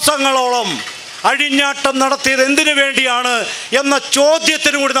വെല്ലുവിളിച്ചുകൊണ്ട് മാസങ്ങളോളം അഴിഞ്ഞാട്ടം നടത്തിയത് എന്തിനു വേണ്ടിയാണ് എന്ന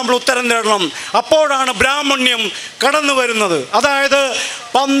ചോദ്യത്തിന് കൂടി നമ്മൾ ഉത്തരം തേടണം. അപ്പോഴാണ് ബ്രാഹ്മണ്യം കടന്നു വരുന്നത്. അതായത്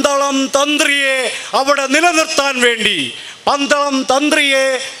പന്തളം തന്ത്രിയെ അവിടെ നിലനിർത്താൻ വേണ്ടി, പന്തളം തന്ത്രിയെ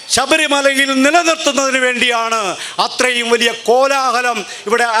ശബരിമലയിൽ നിലനിർത്തുന്നതിന് വേണ്ടിയാണ് അത്രയും വലിയ കോലാഹലം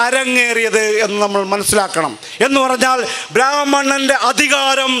ഇവിടെ അരങ്ങേറിയത് എന്ന് നമ്മൾ മനസ്സിലാക്കണം. എന്ന് പറഞ്ഞാൽ ബ്രാഹ്മണൻ്റെ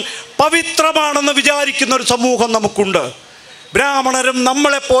അധികാരം പവിത്രമാണെന്ന് വിചാരിക്കുന്ന ഒരു സമൂഹം നമുക്കുണ്ട്. ബ്രാഹ്മണരും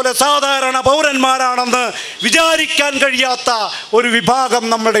നമ്മളെപ്പോലെ സാധാരണ പൗരന്മാരാണെന്ന് വിചാരിക്കാൻ കഴിയാത്ത ഒരു വിഭാഗം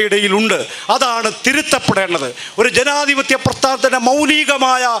നമ്മുടെ ഇടയിലുണ്ട്. അതാണ് തിരുത്തപ്പെടേണ്ടത്. ഒരു ജനാധിപത്യ പ്രസ്ഥാനത്തിൻ്റെ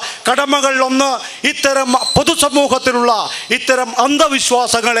മൗലികമായ കടമകളിലൊന്ന് ഇത്തരം പൊതുസമൂഹത്തിലുള്ള ഇത്തരം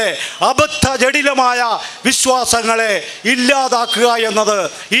അന്ധവിശ്വാസങ്ങളെ, അബദ്ധജടിലമായ വിശ്വാസങ്ങളെ ഇല്ലാതാക്കുക എന്നത്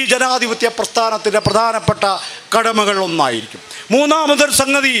ഈ ജനാധിപത്യ പ്രസ്ഥാനത്തിൻ്റെ പ്രധാനപ്പെട്ട കടമകളിലൊന്നായിരിക്കും. മൂന്നാമതൊരു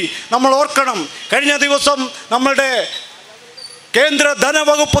സംഗതി നമ്മൾ ഓർക്കണം. കഴിഞ്ഞ ദിവസം നമ്മളുടെ കേന്ദ്ര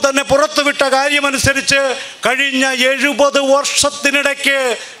ധനവകുപ്പ് തന്നെ പുറത്തുവിട്ട കാര്യമനുസരിച്ച് കഴിഞ്ഞ 70 വർഷത്തിനിടയ്ക്ക്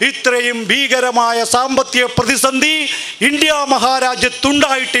ഇത്രയും ഭീകരമായ സാമ്പത്തിക പ്രതിസന്ധി ഇന്ത്യ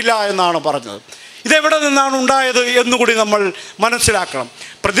മഹാരാജ്യത്തുണ്ടായിട്ടില്ല എന്നാണ് പറഞ്ഞത്. ഇതെവിടെ നിന്നാണ് ഉണ്ടായത് എന്നുകൂടി നമ്മൾ മനസ്സിലാക്കണം.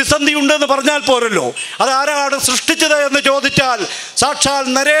 പ്രതിസന്ധി ഉണ്ടെന്ന് പറഞ്ഞാൽ പോരല്ലോ, അതാരാണ് സൃഷ്ടിച്ചത് എന്ന് ചോദിച്ചാൽ സാക്ഷാൽ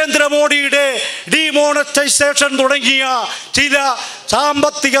നരേന്ദ്രമോദിയുടെ ഡിമോണറ്റൈസേഷൻ തുടങ്ങിയ ചില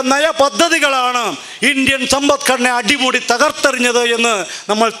സാമ്പത്തിക നയ പദ്ധതികളാണ് ഇന്ത്യൻ സമ്പദ്ഘടനയെ അടിമുടി തകർത്തെറിഞ്ഞത് എന്ന്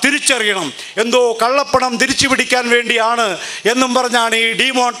നമ്മൾ തിരിച്ചറിയണം. എന്തോ കള്ളപ്പണം തിരിച്ചു പിടിക്കാൻ വേണ്ടിയാണ് എന്നും പറഞ്ഞാണ് ഈ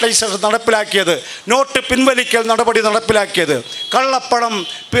ഡിമോണറ്റൈസേഷൻ നടപ്പിലാക്കിയത്, നോട്ട് പിൻവലിക്കൽ നടപടി നടപ്പിലാക്കിയത്. കള്ളപ്പണം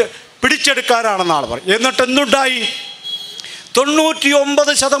പിടിച്ചെടുക്കാനാണെന്നാണ് പറയുന്നത്. എന്നിട്ട് എന്തുണ്ടായി?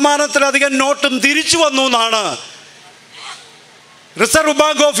 99% നോട്ടും തിരിച്ചു വന്നു എന്നാണ് റിസർവ്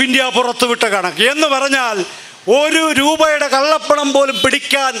ബാങ്ക് ഓഫ് ഇന്ത്യ പുറത്തുവിട്ട കണക്ക്. എന്ന് പറഞ്ഞാൽ 1 രൂപയുടെ കള്ളപ്പണം പോലും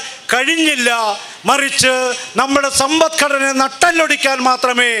പിടിക്കാൻ കഴിഞ്ഞില്ല. മറിച്ച് നമ്മുടെ സമ്പദ്ഘടനയെ നട്ടല്ലൊടിക്കാൻ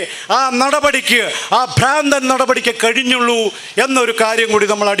മാത്രമേ ആ നടപടിക്ക്, ആ ഭ്രാന്തൻ നടപടിക്ക് കഴിഞ്ഞുള്ളൂ എന്നൊരു കാര്യം കൂടി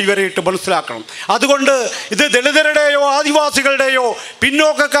നമ്മൾ അടിവരയിട്ട് മനസ്സിലാക്കണം. അതുകൊണ്ട് ഇത് ദളിതരുടെയോ ആദിവാസികളുടെയോ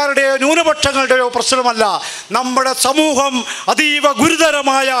പിന്നോക്കക്കാരുടെയോ ന്യൂനപക്ഷങ്ങളുടെയോ പ്രശ്നമല്ല. നമ്മുടെ സമൂഹം അതീവ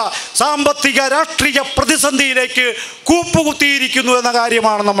ഗുരുതരമായ സാമ്പത്തിക രാഷ്ട്രീയ പ്രതിസന്ധിയിലേക്ക് കൂപ്പുകുത്തിയിരിക്കുന്നു എന്ന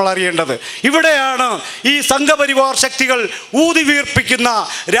കാര്യമാണ് നമ്മൾ അറിയേണ്ടത്. ഇവിടെയാണ് ഈ സംഘപരിവാർ ശക്തികൾ ഊതിവീർപ്പിക്കുന്ന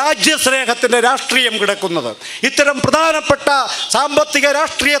രാജ്യസ്നേഹത്തിൻ്റെ രാഷ്ട്രീയം കിടക്കുന്നത്. ഇത്തരം പ്രധാനപ്പെട്ട സാമ്പത്തിക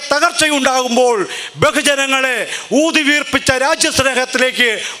രാഷ്ട്രീയ തകർച്ചയുണ്ടാകുമ്പോൾ ബഹുജനങ്ങളെ ഊതിവീർപ്പിച്ച രാജ്യസ്നേഹത്തിലേക്ക്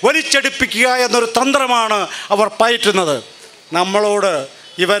വലിച്ചെടുപ്പിക്കുക എന്നൊരു തന്ത്രമാണ് അവർ പയറ്റുന്നത്. നമ്മളോട്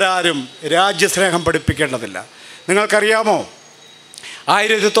ഇവരാരും രാജ്യസ്നേഹം പഠിപ്പിക്കേണ്ടതില്ല. നിങ്ങൾക്കറിയാമോ,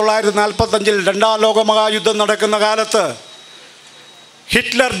 1945 2ാം ലോകമഹായുദ്ധം നടക്കുന്ന കാലത്ത്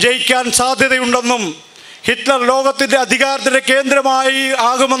ഹിറ്റ്ലർ ജയിക്കാൻ സാധ്യതയുണ്ടെന്നും ഹിറ്റ്ലർ ലോകത്തിൻ്റെ അധികാരത്തിൻ്റെ കേന്ദ്രമായി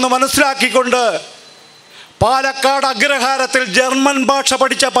ആകുമെന്ന് മനസ്സിലാക്കിക്കൊണ്ട് പാലക്കാട് അഗ്രഹാരത്തിൽ ജർമ്മൻ ഭാഷ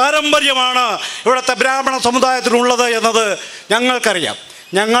പഠിച്ച പാരമ്പര്യമാണ് ഇവിടുത്തെ ബ്രാഹ്മണ സമുദായത്തിനുള്ളത് എന്നത് ഞങ്ങൾക്കറിയാം.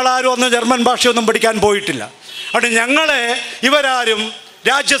 ഞങ്ങളാരും അന്ന് ജർമ്മൻ ഭാഷയൊന്നും പഠിക്കാൻ പോയിട്ടില്ല. അതുകൊണ്ട് ഞങ്ങളെ ഇവരാരും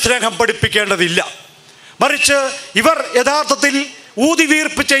രാജ്യസ്നേഹം പഠിപ്പിക്കേണ്ടതില്ല. മറിച്ച് ഇവർ യഥാർത്ഥത്തിൽ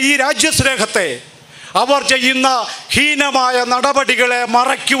ഊതിവീർപ്പിച്ച ഈ രാജ്യസ്നേഹത്തെ അവർ ചെയ്യുന്ന ഹീനമായ നടപടികളെ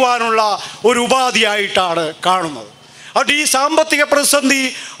മറയ്ക്കുവാനുള്ള ഒരു ഉപാധിയായിട്ടാണ് കാണുന്നത്. അതുകൊണ്ട് ഈ സാമ്പത്തിക പ്രതിസന്ധി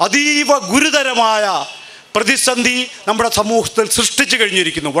അതീവ ഗുരുതരമായ പ്രതിസന്ധി നമ്മുടെ സമൂഹത്തിൽ സൃഷ്ടിച്ചു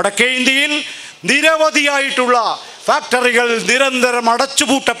കഴിഞ്ഞിരിക്കുന്നു. വടക്കേ ഇന്ത്യയിൽ നിരവധിയായിട്ടുള്ള ഫാക്ടറികൾ നിരന്തരം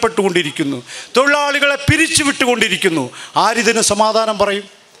അടച്ചുപൂട്ടപ്പെട്ടുകൊണ്ടിരിക്കുന്നു, തൊഴിലാളികളെ പിരിച്ചുവിട്ടുകൊണ്ടിരിക്കുന്നു. ആരിതിന് സമാധാനം പറയും?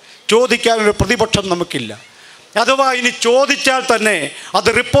 ചോദിക്കാനൊരു പ്രതിപക്ഷം നമുക്കില്ല. അഥവാ ഇനി ചോദിച്ചാൽ തന്നെ അത്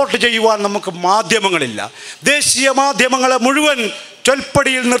റിപ്പോർട്ട് ചെയ്യുവാൻ നമുക്ക് മാധ്യമങ്ങളില്ല. ദേശീയ മാധ്യമങ്ങളെ മുഴുവൻ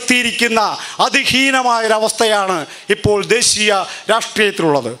ചൊൽപ്പടിയിൽ നിർത്തിയിരിക്കുന്ന അതിഹീനമായൊരവസ്ഥയാണ് ഇപ്പോൾ ദേശീയ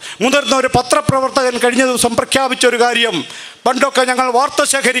രാഷ്ട്രീയത്തിലുള്ളത്. മുതിർന്ന ഒരു പത്രപ്രവർത്തകൻ കഴിഞ്ഞ ദിവസം പ്രഖ്യാപിച്ചൊരു കാര്യം, പണ്ടൊക്കെ ഞങ്ങൾ വാർത്ത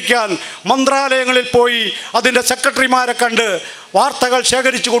ശേഖരിക്കാൻ മന്ത്രാലയങ്ങളിൽ പോയി അതിൻ്റെ സെക്രട്ടറിമാരെ കണ്ട് വാർത്തകൾ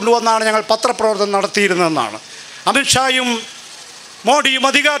ശേഖരിച്ചു കൊണ്ടുവന്നാണ് ഞങ്ങൾ പത്രപ്രവർത്തനം നടത്തിയിരുന്നതെന്നാണ്. അമിത്ഷായും മോഡിയും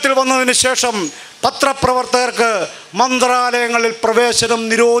അധികാരത്തിൽ വന്നതിന് ശേഷം പത്രപ്രവർത്തകർക്ക് മന്ത്രാലയങ്ങളിൽ പ്രവേശനം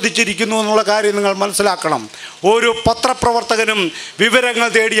നിരോധിച്ചിരിക്കുന്നു എന്നുള്ള കാര്യം നിങ്ങൾ മനസ്സിലാക്കണം. ഒരു പത്രപ്രവർത്തകനും വിവരങ്ങൾ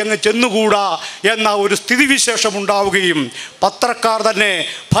തേടി അങ്ങ് ചെന്നുകൂടാ എന്ന ഒരു സ്ഥിതിവിശേഷം ഉണ്ടാവുകയും പത്രക്കാർ തന്നെ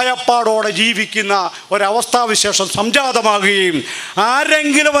ഭയപ്പാടോടെ ജീവിക്കുന്ന ഒരവസ്ഥാവിശേഷം സംജാതമാകുകയും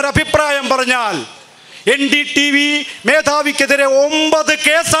ആരെങ്കിലും ഒരഭിപ്രായം പറഞ്ഞാൽ NDTV മേധാവിക്കെതിരെ 9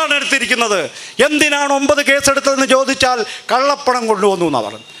 കേസാണ് എടുത്തിരിക്കുന്നത്. എന്തിനാണ് 9 കേസെടുത്തതെന്ന് ചോദിച്ചാൽ കള്ളപ്പണം കൊണ്ടുവന്നു എന്നാണ്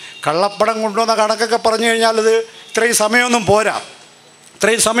പറഞ്ഞത്. കള്ളപ്പണം കൊണ്ടുവന്ന കണക്കൊക്കെ പറഞ്ഞു കഴിഞ്ഞാൽ ഇത് ഇത്രയും സമയമൊന്നും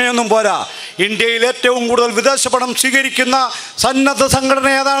പോരാ. ഇന്ത്യയിൽ ഏറ്റവും കൂടുതൽ വിദേശ പണം സ്വീകരിക്കുന്ന സന്നദ്ധ സംഘടന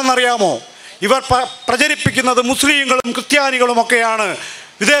ഏതാണെന്നറിയാമോ? ഇവർ പ്രചരിപ്പിക്കുന്നത് മുസ്ലിങ്ങളും ക്രിസ്ത്യാനികളുമൊക്കെയാണ്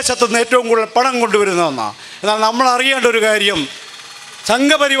വിദേശത്തുനിന്ന് ഏറ്റവും കൂടുതൽ പണം കൊണ്ടുവരുന്നതെന്നാണ്. എന്നാൽ നമ്മൾ അറിയേണ്ട ഒരു കാര്യം,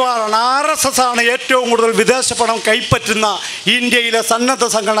 സംഘപരിവാറാണ്, RSS ആണ് ഏറ്റവും കൂടുതൽ വിദേശ പണം കൈപ്പറ്റുന്ന ഇന്ത്യയിലെ സന്നദ്ധ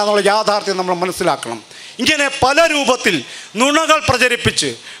സംഘടന എന്നുള്ള യാഥാർത്ഥ്യം നമ്മൾ മനസ്സിലാക്കണം. ഇങ്ങനെ പല രൂപത്തിൽ നുണകൾ പ്രചരിപ്പിച്ച്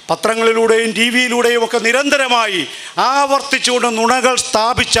പത്രങ്ങളിലൂടെയും TV-യിലൂടെയും ഒക്കെ നിരന്തരമായി ആവർത്തിച്ചുകൊണ്ട് നുണകൾ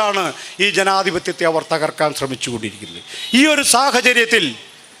സ്ഥാപിച്ചാണ് ഈ ജനാധിപത്യത്തെ അവർ തകർക്കാൻ ശ്രമിച്ചുകൊണ്ടിരിക്കുന്നത്. ഈ ഒരു സാഹചര്യത്തിൽ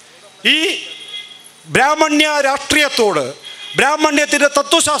ഈ ബ്രാഹ്മണ്യ രാഷ്ട്രീയത്തോട്, ബ്രാഹ്മണ്യത്തിൻ്റെ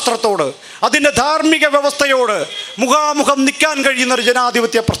തത്വശാസ്ത്രത്തോട്, അതിൻ്റെ ധാർമ്മിക വ്യവസ്ഥയോട് മുഖാമുഖം നിൽക്കാൻ കഴിയുന്നൊരു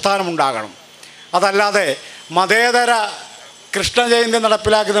ജനാധിപത്യ പ്രസ്ഥാനം ഉണ്ടാകണം. അതല്ലാതെ മതേതര കൃഷ്ണജയന്തി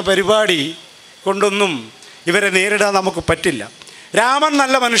നടപ്പിലാക്കുന്ന പരിപാടി കൊണ്ടൊന്നും ഇവരെ നേരിടാൻ നമുക്ക് പറ്റില്ല. രാമൻ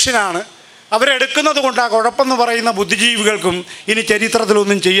നല്ല മനുഷ്യനാണ്, അവരെടുക്കുന്നത് കൊണ്ടാ കുഴപ്പമെന്ന് പറയുന്ന ബുദ്ധിജീവികൾക്കും ഇനി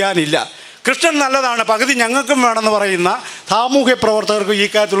ചരിത്രത്തിലൊന്നും ചെയ്യാനില്ല. കൃഷ്ണൻ നല്ലതാണ്, പകുതി ഞങ്ങൾക്കും വേണമെന്ന് പറയുന്ന സാമൂഹ്യ പ്രവർത്തകർക്കും ഈ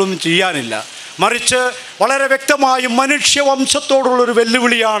കാര്യത്തിലൊന്നും ചെയ്യാനില്ല. മറിച്ച് വളരെ വ്യക്തമായും മനുഷ്യവംശത്തോടുള്ളൊരു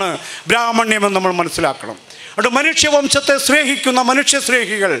വെല്ലുവിളിയാണ് ബ്രാഹ്മണ്യമെന്ന് നമ്മൾ മനസ്സിലാക്കണം. അതുകൊണ്ട് മനുഷ്യവംശത്തെ സ്നേഹിക്കുന്ന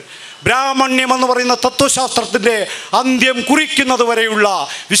മനുഷ്യസ്നേഹികൾ ബ്രാഹ്മണ്യമെന്ന് പറയുന്ന തത്വശാസ്ത്രത്തിൻ്റെ അന്ത്യം കുറിക്കുന്നത് വരെയുള്ള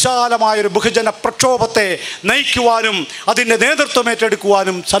വിശാലമായൊരു ബഹുജന പ്രക്ഷോഭത്തെ നയിക്കുവാനും അതിൻ്റെ നേതൃത്വം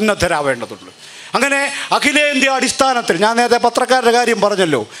ഏറ്റെടുക്കുവാനും സന്നദ്ധരാവേണ്ടതുണ്ട്. അങ്ങനെ അഖിലേന്ത്യാ അടിസ്ഥാനത്തിൽ, ഞാൻ നേരത്തെ പത്രക്കാരുടെ കാര്യം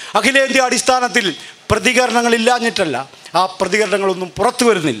പറഞ്ഞല്ലോ, അഖിലേന്ത്യാ അടിസ്ഥാനത്തിൽ പ്രതികരണങ്ങളില്ലാഞ്ഞിട്ടല്ല, ആ പ്രതികരണങ്ങളൊന്നും പുറത്തു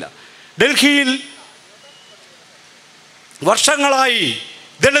വരുന്നില്ല. ഡൽഹിയിൽ വർഷങ്ങളായി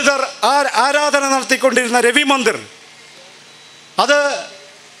ദളിതർ ആരാധന നടത്തിക്കൊണ്ടിരുന്ന രവി മന്ദിർ, അത്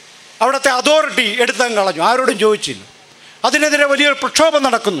അവിടുത്തെ അതോറിറ്റി എടുത്തങ്ങ് കളഞ്ഞു, ആരോടും ചോദിച്ചില്ല. അതിനെതിരെ വലിയൊരു പ്രക്ഷോഭം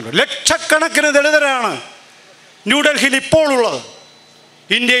നടക്കുന്നുണ്ട്. ലക്ഷക്കണക്കിന് ദളിതരാണ് ന്യൂഡൽഹിയിൽ ഇപ്പോൾ ഉള്ളത്.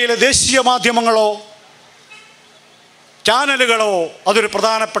 ഇന്ത്യയിലെ ദേശീയ മാധ്യമങ്ങളോ ചാനലുകളോ അതൊരു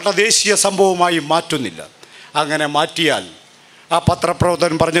പ്രധാനപ്പെട്ട ദേശീയ സംഭവമായി മാറ്റുന്നില്ല. അങ്ങനെ മാറ്റിയാൽ, ആ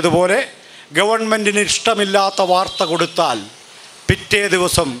പത്രപ്രവർത്തകൻ പറഞ്ഞതുപോലെ, ഗവൺമെൻറ്റിന് ഇഷ്ടമില്ലാത്ത വാർത്ത കൊടുത്താൽ പിറ്റേ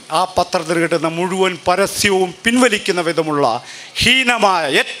ദിവസം ആ പത്രത്തിൽ കിട്ടുന്ന മുഴുവൻ പരസ്യവും പിൻവലിക്കുന്ന വിധമുള്ള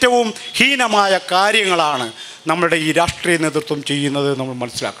ഏറ്റവും ഹീനമായ കാര്യങ്ങളാണ് നമ്മുടെ ഈ രാഷ്ട്രീയ നേതൃത്വം ചെയ്യുന്നത് നമ്മൾ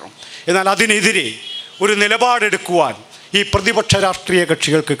മനസ്സിലാക്കണം. എന്നാൽ അതിനെതിരെ ഒരു നിലപാടെടുക്കുവാൻ ഈ പ്രതിപക്ഷ രാഷ്ട്രീയ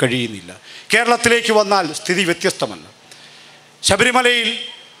കക്ഷികൾക്ക് കഴിയുന്നില്ല. കേരളത്തിലേക്ക് വന്നാൽ സ്ഥിതി വ്യത്യസ്തമല്ല. ശബരിമലയിൽ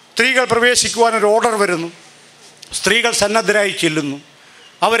സ്ത്രീകൾ പ്രവേശിക്കുവാനൊരു ഓർഡർ വരുന്നു. സ്ത്രീകൾ സന്നദ്ധരായി ചെല്ലുന്നു.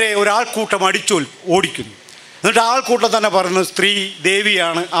 അവരെ ഒരാൾക്കൂട്ടം ഓടിക്കുന്നു. എന്നിട്ട് ആൾക്കൂട്ടം തന്നെ പറയുന്നത് സ്ത്രീ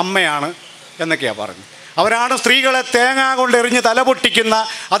ദേവിയാണ്, അമ്മയാണ് എന്നൊക്കെയാണ് പറഞ്ഞു. അവരാണ് സ്ത്രീകളെ തേങ്ങ കൊണ്ട് എറിഞ്ഞ് തലപൊട്ടിക്കുന്ന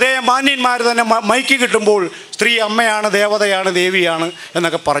അതേ മാന്യന്മാർ തന്നെ മൈക്ക് കിട്ടുമ്പോൾ സ്ത്രീ അമ്മയാണ്, ദേവതയാണ്, ദേവിയാണ്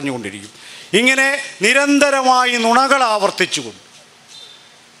എന്നൊക്കെ പറഞ്ഞുകൊണ്ടിരിക്കും. ഇങ്ങനെ നിരന്തരമായി നുണകൾ ആവർത്തിച്ചുകൊണ്ട്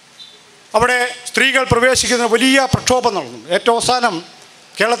അവിടെ സ്ത്രീകൾ പ്രവേശിക്കുന്ന വലിയ പ്രക്ഷോഭം നടന്നു. ഏറ്റവും അവസാനം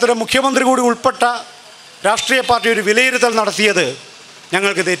കേരളത്തിലെ മുഖ്യമന്ത്രി കൂടി ഉൾപ്പെട്ട രാഷ്ട്രീയ പാർട്ടി ഒരു വിലയിരുത്തൽ നടത്തിയത്,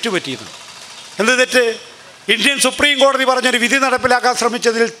 ഞങ്ങൾക്ക് തെറ്റുപറ്റിയിരുന്നു. എന്ത് തെറ്റ്? ഇന്ത്യൻ സുപ്രീം കോടതി പറഞ്ഞൊരു വിധി നടപ്പിലാക്കാൻ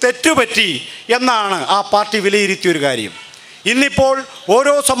ശ്രമിച്ചതിൽ തെറ്റുപറ്റി എന്നാണ് ആ പാർട്ടി വിലയിരുത്തിയൊരു കാര്യം. ഇന്നിപ്പോൾ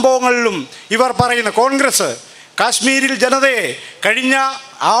ഓരോ സംഭവങ്ങളിലും ഇവർ പറയുന്ന കോൺഗ്രസ് കാശ്മീരിൽ ജനതയെ കഴിഞ്ഞ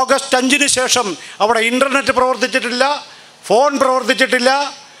ഓഗസ്റ്റ് 5 ശേഷം അവിടെ ഇൻ്റർനെറ്റ് പ്രവർത്തിച്ചിട്ടില്ല, ഫോൺ പ്രവർത്തിച്ചിട്ടില്ല,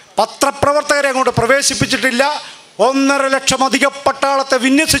 പത്രപ്രവർത്തകരെ അങ്ങോട്ട് പ്രവേശിപ്പിച്ചിട്ടില്ല, 1.5 ലക്ഷം അധിക പട്ടാളത്തെ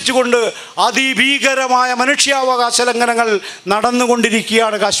വിന്യസിച്ചുകൊണ്ട് അതിഭീകരമായ മനുഷ്യാവകാശ ലംഘനങ്ങൾ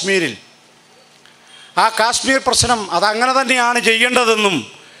നടന്നുകൊണ്ടിരിക്കുകയാണ് കാശ്മീരിൽ. ആ കാശ്മീർ പ്രശ്നം അതങ്ങനെ തന്നെയാണ് ചെയ്യേണ്ടതെന്നും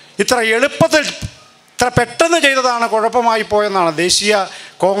ഇത്ര എളുപ്പത്തിൽ ഇത്ര പെട്ടെന്ന് ചെയ്തതാണ് കുഴപ്പമായി പോയെന്നാണ് ദേശീയ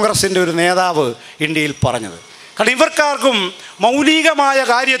കോൺഗ്രസിൻ്റെ ഒരു നേതാവ് ഇന്ത്യയിൽ പറഞ്ഞത്. കാരണം ഇവർക്കാർക്കും മൗലികമായ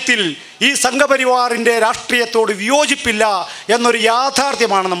കാര്യത്തിൽ ഈ സംഘപരിവാറിൻ്റെ രാഷ്ട്രീയത്തോട് വിയോജിപ്പില്ല എന്നൊരു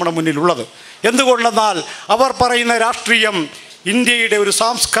യാഥാർത്ഥ്യമാണ് നമ്മുടെ മുന്നിലുള്ളത്. എന്തുകൊണ്ടെന്നാൽ അവർ പറയുന്ന രാഷ്ട്രീയം ഇന്ത്യയുടെ ഒരു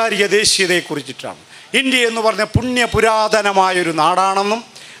സാംസ്കാരിക ദേശീയതയെക്കുറിച്ചിട്ടാണ്. ഇന്ത്യ എന്ന് പറഞ്ഞ പുണ്യപുരാതനമായൊരു നാടാണെന്നും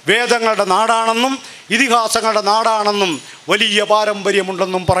വേദങ്ങളുടെ നാടാണെന്നും ഇതിഹാസങ്ങളുടെ നാടാണെന്നും വലിയ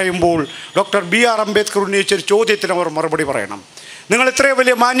പാരമ്പര്യമുണ്ടെന്നും പറയുമ്പോൾ ഡോക്ടർ BR അംബേദ്കർ ഉന്നയിച്ചൊരു ചോദ്യത്തിന് അവർ മറുപടി പറയണം. നിങ്ങൾ ഇത്രയും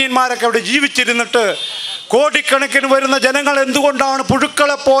വലിയ മാന്യന്മാരൊക്കെ അവിടെ ജീവിച്ചിരുന്നിട്ട് കോടിക്കണക്കിന് വരുന്ന ജനങ്ങൾ എന്തുകൊണ്ടാണ്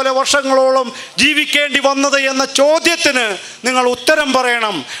പുഴുക്കളെപ്പോലെ വർഷങ്ങളോളം ജീവിക്കേണ്ടി വന്നത് എന്ന ചോദ്യത്തിന് നിങ്ങൾ ഉത്തരം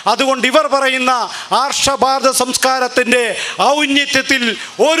പറയണം. അതുകൊണ്ട് ഇവർ പറയുന്ന ആർഷഭാരത സംസ്കാരത്തിൻ്റെ ഔന്നത്യത്തിൽ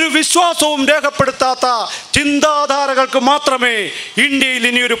ഒരു വിശ്വാസവും രേഖപ്പെടുത്താത്ത ചിന്താധാരകൾക്ക് മാത്രമേ ഇന്ത്യയിൽ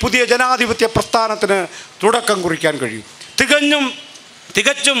ഇനിയൊരു പുതിയ ജനാധിപത്യ പ്രസ്ഥാനത്തിന് തുടക്കം കുറിക്കാൻ കഴിയൂ.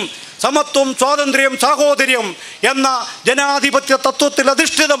 തികച്ചും സമത്വം, സ്വാതന്ത്ര്യം, സാഹോദര്യം എന്ന ജനാധിപത്യ തത്വത്തിൽ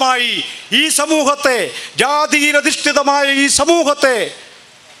അധിഷ്ഠിതമായി ഈ സമൂഹത്തെ, ജാതിയിലധിഷ്ഠിതമായ ഈ സമൂഹത്തെ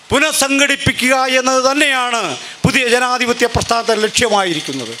പുനഃസംഘടിപ്പിക്കുക എന്നത് തന്നെയാണ് പുതിയ ജനാധിപത്യ പ്രസ്ഥാനത്തിന്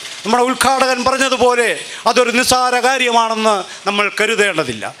ലക്ഷ്യമായിരിക്കുന്നത്. നമ്മുടെ ഉദ്ഘാടകൻ പറഞ്ഞതുപോലെ അതൊരു നിസ്സാര കാര്യമാണെന്ന് നമ്മൾ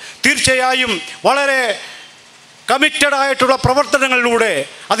കരുതേണ്ടതില്ല. തീർച്ചയായും വളരെ കമ്മിറ്റഡ് ആയിട്ടുള്ള പ്രവർത്തനങ്ങളിലൂടെ,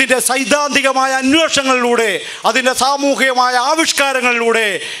 അതിൻ്റെ സൈദ്ധാന്തികമായ അന്വേഷണങ്ങളിലൂടെ, അതിൻ്റെ സാമൂഹികമായ ആവിഷ്കാരങ്ങളിലൂടെ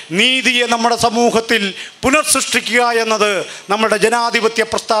നീതിയെ നമ്മുടെ സമൂഹത്തിൽ പുനഃസൃഷ്ടിക്കുക എന്നത് നമ്മുടെ ജനാധിപത്യ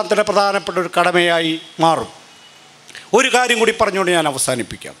പ്രസ്ഥാനത്തിൻ്റെ പ്രധാനപ്പെട്ട ഒരു കടമയായി മാറും. ഒരു കാര്യം കൂടി പറഞ്ഞുകൊണ്ട് ഞാൻ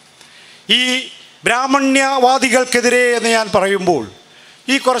അവസാനിപ്പിക്കാം. ഈ ബ്രാഹ്മണ്യവാദികൾക്കെതിരെ എന്ന് ഞാൻ പറയുമ്പോൾ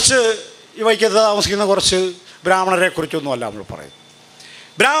ഈ വൈക്കത്ത് താമസിക്കുന്ന കുറച്ച് ബ്രാഹ്മണരെ കുറിച്ചൊന്നുമല്ല നമ്മൾ പറയുന്നത്.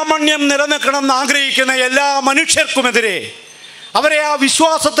 ബ്രാഹ്മണ്യം നിലനിൽക്കണമെന്ന് ആഗ്രഹിക്കുന്ന എല്ലാ മനുഷ്യർക്കുമെതിരെ, അവരെ ആ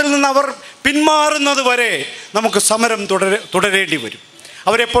വിശ്വാസത്തിൽ നിന്ന് അവർ പിന്മാറുന്നത് വരെ നമുക്ക് സമരം തുടരേണ്ടി വരും.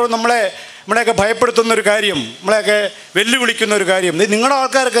 അവരെപ്പോഴും നമ്മളെയൊക്കെ ഭയപ്പെടുത്തുന്നൊരു കാര്യം, നമ്മളെയൊക്കെ വെല്ലുവിളിക്കുന്ന ഒരു കാര്യം, നിങ്ങളുടെ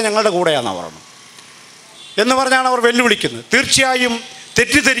ആൾക്കാരൊക്കെ ഞങ്ങളുടെ കൂടെയാണെന്ന് പറഞ്ഞു എന്ന് പറഞ്ഞാണ് അവർ വെല്ലുവിളിക്കുന്നത്. തീർച്ചയായും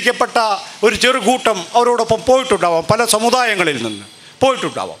തെറ്റിദ്ധരിക്കപ്പെട്ട ഒരു ചെറുകൂട്ടം അവരോടൊപ്പം പോയിട്ടുണ്ടാവാം, പല സമുദായങ്ങളിൽ നിന്ന്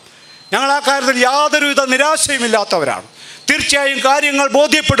പോയിട്ടുണ്ടാവാം. ഞങ്ങൾ ആ കാര്യത്തിൽ യാതൊരുവിധ നിരാശയുമില്ലാത്തവരാണ്. തീർച്ചയായും കാര്യങ്ങൾ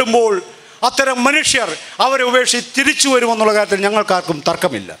ബോധ്യപ്പെടുമ്പോൾ അത്തരം മനുഷ്യർ അവരെ ഉപേക്ഷിച്ച് തിരിച്ചു വരുമെന്നുള്ള കാര്യത്തിൽ ഞങ്ങൾക്കാർക്കും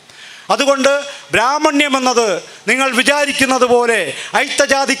തർക്കമില്ല. അതുകൊണ്ട് ബ്രാഹ്മണ്യമെന്നത് നിങ്ങൾ വിചാരിക്കുന്നത് പോലെ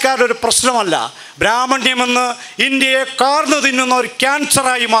ഐത്തജാതിക്കാരുടെ ഒരു പ്രശ്നമല്ല. ബ്രാഹ്മണ്യമെന്ന് ഇന്ത്യയെ കാർന്നു തിന്നുന്ന ഒരു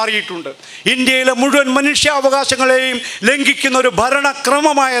ക്യാൻസറായി മാറിയിട്ടുണ്ട്. ഇന്ത്യയിലെ മുഴുവൻ മനുഷ്യാവകാശങ്ങളെയും ലംഘിക്കുന്ന ഒരു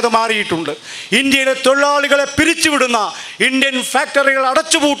ഭരണക്രമമായത് മാറിയിട്ടുണ്ട്. ഇന്ത്യയിലെ തൊഴിലാളികളെ പിരിച്ചുവിടുന്ന, ഇന്ത്യൻ ഫാക്ടറികൾ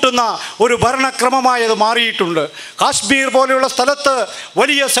അടച്ചുപൂട്ടുന്ന ഒരു ഭരണക്രമമായത് മാറിയിട്ടുണ്ട്. കാശ്മീർ പോലെയുള്ള സ്ഥലത്ത്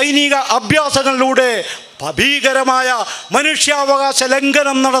വലിയ സൈനിക അഭ്യാസങ്ങളിലൂടെ ഭീകരമായ മനുഷ്യാവകാശ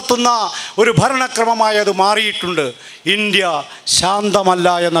ലംഘനം നടത്തുന്ന ഒരു ഭരണക്രമമായി അത് മാറിയിട്ടുണ്ട്. ഇന്ത്യ ശാന്തമല്ല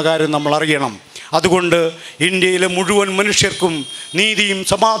എന്ന കാര്യം നമ്മൾ അറിയണം. അതുകൊണ്ട് ഇന്ത്യയിലെ മുഴുവൻ മനുഷ്യർക്കും നീതിയും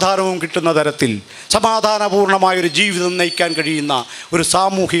സമാധാനവും കിട്ടുന്ന തരത്തിൽ സമാധാനപൂർണമായൊരു ജീവിതം നയിക്കാൻ കഴിയുന്ന ഒരു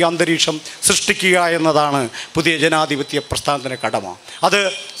സാമൂഹിക അന്തരീക്ഷം സൃഷ്ടിക്കുക എന്നതാണ് പുതിയ ജനാധിപത്യ പ്രസ്ഥാനത്തിൻ്റെ കടമ. അത്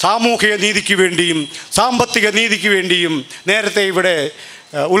സാമൂഹിക നീതിക്ക് വേണ്ടിയും സാമ്പത്തിക നീതിക്ക് വേണ്ടിയും, നേരത്തെ ഇവിടെ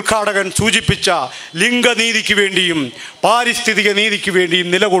ഉദ്ഘാടകൻ സൂചിപ്പിച്ച ലിംഗനീതിക്ക് വേണ്ടിയും പാരിസ്ഥിതിക നീതിക്ക് വേണ്ടിയും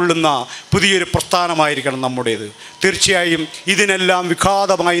നിലകൊള്ളുന്ന പുതിയൊരു പ്രസ്ഥാനമായിരിക്കണം നമ്മുടേത്. തീർച്ചയായും ഇതിനെല്ലാം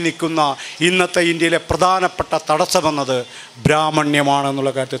വിഘാതമായി നിൽക്കുന്ന ഇന്നത്തെ ഇന്ത്യയിലെ പ്രധാനപ്പെട്ട തടസ്സമെന്നത്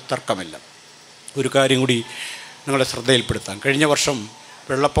ബ്രാഹ്മണ്യമാണെന്നുള്ള കാര്യത്തിൽ തർക്കമില്ല. ഒരു കാര്യം കൂടി നിങ്ങളുടെ ശ്രദ്ധയിൽപ്പെടുത്താം. കഴിഞ്ഞ വർഷം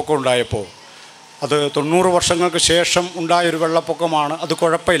വെള്ളപ്പൊക്കം ഉണ്ടായപ്പോൾ അത് 90 വർഷങ്ങൾക്ക് ശേഷം ഉണ്ടായൊരു വെള്ളപ്പൊക്കമാണ്. അത്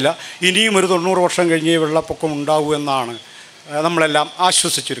കുഴപ്പമില്ല, ഇനിയും ഒരു 90 വർഷം കഴിഞ്ഞേ വെള്ളപ്പൊക്കം ഉണ്ടാവുമെന്നാണ് നമ്മളെല്ലാം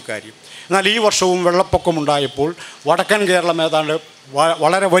ആശ്വസിച്ചൊരു കാര്യം. എന്നാൽ ഈ വർഷവും വെള്ളപ്പൊക്കമുണ്ടായപ്പോൾ വടക്കൻ കേരളം ഏതാണ്ട്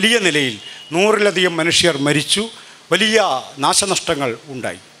വളരെ വലിയ നിലയിൽ 100-ലധികം മനുഷ്യർ മരിച്ചു. വലിയ നാശനഷ്ടങ്ങൾ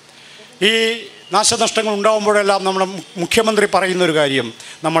ഉണ്ടായി. ഈ നാശനഷ്ടങ്ങൾ ഉണ്ടാകുമ്പോഴെല്ലാം നമ്മുടെ മുഖ്യമന്ത്രി പറയുന്നൊരു കാര്യം,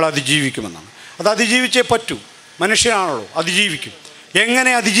 നമ്മൾ അതിജീവിക്കുമെന്നാണ്. അത് അതിജീവിച്ചേ പറ്റൂ, മനുഷ്യനാണല്ലോ, അതിജീവിക്കും.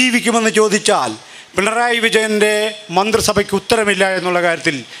 എങ്ങനെ അതിജീവിക്കുമെന്ന് ചോദിച്ചാൽ പിണറായി വിജയൻ്റെ മന്ത്രിസഭയ്ക്ക് ഉത്തരമില്ല എന്നുള്ള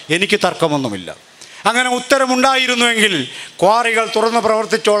കാര്യത്തിൽ എനിക്ക് തർക്കമൊന്നുമില്ല. അങ്ങനെ ഉത്തരമുണ്ടായിരുന്നുവെങ്കിൽ ക്വാറികൾ തുറന്ന്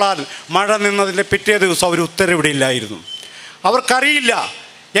പ്രവർത്തിച്ചോളാൻ മഴ നിന്നതിൻ്റെ പിറ്റേ ദിവസം അവർ ഉത്തരവിടില്ലായിരുന്നു. അവർക്കറിയില്ല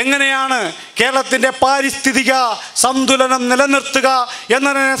എങ്ങനെയാണ് കേരളത്തിൻ്റെ പാരിസ്ഥിതിക സന്തുലനം നിലനിർത്തുക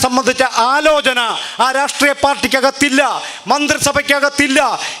എന്നതിനെ സംബന്ധിച്ച ആലോചന ആ രാഷ്ട്രീയ പാർട്ടിക്കകത്തില്ല, മന്ത്രിസഭയ്ക്കകത്തില്ല.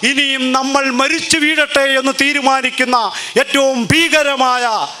 ഇനിയും നമ്മൾ മരിച്ചു വീഴട്ടെ എന്ന് തീരുമാനിക്കുന്ന ഏറ്റവും ഭീകരമായ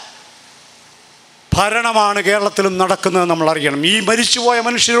ഭരണമാണ് കേരളത്തിലും നടക്കുന്നത് നമ്മൾ അറിയണം. ഈ മരിച്ചുപോയ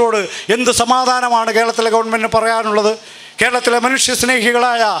മനുഷ്യരോട് എന്ത് സമാധാനമാണ് കേരളത്തിലെ ഗവൺമെൻറ്റിന് പറയാനുള്ളത്? കേരളത്തിലെ മനുഷ്യസ്നേഹികൾ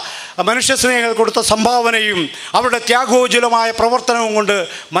കൊടുത്ത സംഭാവനയും അവരുടെ ത്യാഗോജ്വലമായ പ്രവർത്തനവും കൊണ്ട്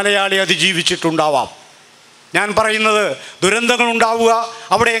മലയാളി അതിജീവിച്ചിട്ടുണ്ടാവാം. ഞാൻ പറയുന്നത് ദുരന്തങ്ങൾ ഉണ്ടാവുക,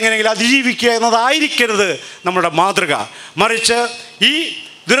 അവിടെ എങ്ങനെയെങ്കിലും അതിജീവിക്കുക എന്നതായിരിക്കരുത് നമ്മുടെ മാതൃക. മറിച്ച് ഈ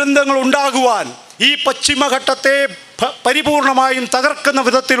ദുരന്തങ്ങൾ ഉണ്ടാകുവാൻ, ഈ പശ്ചിമഘട്ടത്തെ പരിപൂർണമായും തകർക്കുന്ന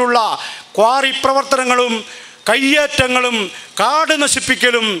വിധത്തിലുള്ള ക്വാറി പ്രവർത്തനങ്ങളും കയ്യേറ്റങ്ങളും കാട്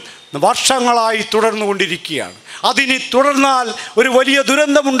നശിപ്പിക്കലും വർഷങ്ങളായി തുടർന്നുകൊണ്ടിരിക്കുകയാണ്. അതിനി തുടർന്നാൽ ഒരു വലിയ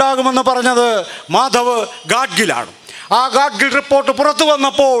ദുരന്തമുണ്ടാകുമെന്ന് പറഞ്ഞത് മാധവ് ഗാഡ്ഗിലാണ്. ആ ഗാഡ്ഗിൽ റിപ്പോർട്ട് പുറത്തു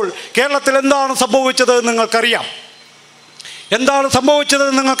വന്നപ്പോൾ കേരളത്തിൽ എന്താണ് സംഭവിച്ചത് നിങ്ങൾക്കറിയാം.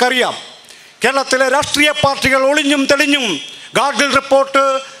 കേരളത്തിലെ രാഷ്ട്രീയ പാർട്ടികൾ ഒളിഞ്ഞും തെളിഞ്ഞും ഗാഡ്ഗിൽ റിപ്പോർട്ട്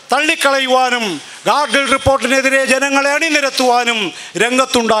തള്ളിക്കളയുവാനും ഗാഡ്ഗിൽ റിപ്പോർട്ടിനെതിരെ ജനങ്ങളെ അണിനിരത്തുവാനും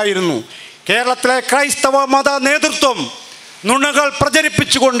രംഗത്തുണ്ടായിരുന്നു. കേരളത്തിലെ ക്രൈസ്തവ മത നേതൃത്വം നുണകൾ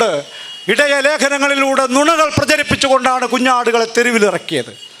പ്രചരിപ്പിച്ചുകൊണ്ട്, ഇടയ ലേഖനങ്ങളിലൂടെ നുണകൾ പ്രചരിപ്പിച്ചുകൊണ്ടാണ് കുഞ്ഞാടുകളെ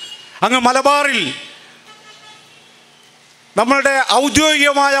തെരുവിലിറക്കിയത്. അങ്ങ് മലബാറിൽ നമ്മളുടെ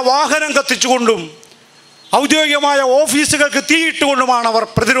ഔദ്യോഗികമായ വാഹനം കത്തിച്ചുകൊണ്ടും ഔദ്യോഗികമായ ഓഫീസുകൾക്ക് തീയിട്ടുകൊണ്ടുമാണ് അവർ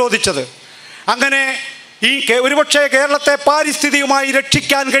പ്രതിരോധിച്ചത്. അങ്ങനെ ഒരുപക്ഷെ കേരളത്തെ പാരിസ്ഥിതികമായി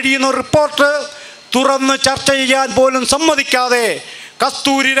രക്ഷിക്കാൻ കഴിയുന്ന റിപ്പോർട്ട് തുറന്ന് ചർച്ച ചെയ്യാൻ പോലും സമ്മതിക്കാതെ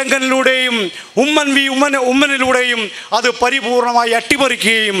കസ്തൂരി രംഗനിലൂടെയും ഉമ്മനിലൂടെയും അത് പരിപൂർണമായി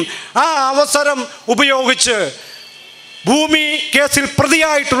അട്ടിമറിക്കുകയും ആ അവസരം ഉപയോഗിച്ച് ഭൂമി കേസിൽ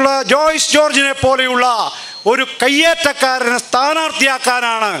പ്രതിയായിട്ടുള്ള ജോയ്സ് ജോർജിനെ പോലെയുള്ള ഒരു കയ്യേറ്റക്കാരനെ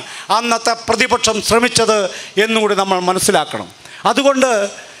സ്ഥാനാർത്ഥിയാക്കാനാണ് അന്നത്തെ പ്രതിപക്ഷം ശ്രമിച്ചത് എന്നുകൂടി നമ്മൾ മനസ്സിലാക്കണം. അതുകൊണ്ട്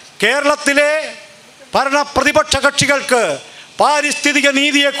കേരളത്തിലെ ഭരണ പ്രതിപക്ഷ കക്ഷികൾക്ക് പാരിസ്ഥിതിക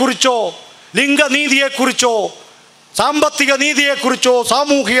നീതിയെക്കുറിച്ചോ ലിംഗനീതിയെക്കുറിച്ചോ സാമ്പത്തിക നീതിയെക്കുറിച്ചോ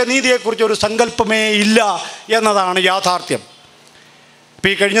സാമൂഹിക നീതിയെക്കുറിച്ചോ ഒരു സങ്കല്പമേ ഇല്ല എന്നതാണ് യാഥാർത്ഥ്യം.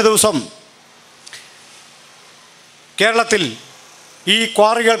 ഇപ്പോൾ ഈ കഴിഞ്ഞ ദിവസം കേരളത്തിൽ ഈ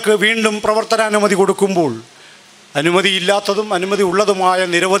ക്വാറികൾക്ക് വീണ്ടും പ്രവർത്തനാനുമതി കൊടുക്കുമ്പോൾ അനുമതിയില്ലാത്തതും അനുമതി ഉള്ളതുമായ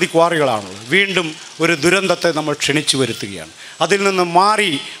നിരവധി ക്വാറികളാണ്. വീണ്ടും ഒരു ദുരന്തത്തെ നമ്മൾ ക്ഷണിച്ചു വരുത്തുകയാണ്. അതിൽ നിന്ന്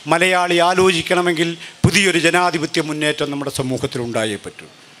മാറി മലയാളി ആലോചിക്കണമെങ്കിൽ പുതിയൊരു ജനാധിപത്യ മുന്നേറ്റം നമ്മുടെ സമൂഹത്തിൽ ഉണ്ടായേ പറ്റൂ.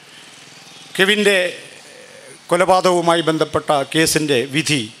 കെവിൻ്റെ കൊലപാതകവുമായി ബന്ധപ്പെട്ട കേസിൻ്റെ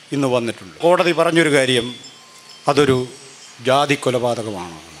വിധി ഇന്ന് വന്നിട്ടുണ്ട്. കോടതി പറഞ്ഞൊരു കാര്യം, അതൊരു ജാതി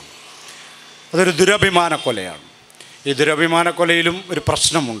കൊലപാതകമാണ്, അതൊരു ദുരഭിമാന കൊലയാണ്. ഈ ദുരഭിമാന കൊലയിലും ഒരു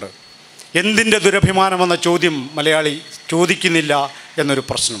പ്രശ്നമുണ്ട്. എന്തിൻ്റെ ദുരഭിമാനമെന്ന ചോദ്യം മലയാളി ചോദിക്കുന്നില്ല എന്നൊരു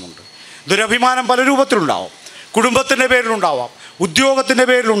പ്രശ്നമുണ്ട്. ദുരഭിമാനം പല രൂപത്തിലുണ്ടാവാം. കുടുംബത്തിൻ്റെ പേരിലുണ്ടാവാം, ഉദ്യോഗത്തിൻ്റെ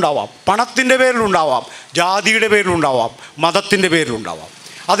പേരിലുണ്ടാവാം, പണത്തിൻ്റെ പേരിലുണ്ടാവാം, ജാതിയുടെ പേരിലുണ്ടാവാം, മതത്തിൻ്റെ പേരിലുണ്ടാവാം.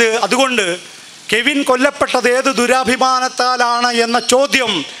 അതുകൊണ്ട് കെവിൻ കൊല്ലപ്പെട്ടത് ഏത് ദുരഭിമാനത്താലാണ് എന്ന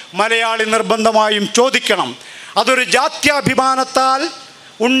ചോദ്യം മലയാളി നിർബന്ധമായും ചോദിക്കണം. അതൊരു ജാത്യാഭിമാനത്താൽ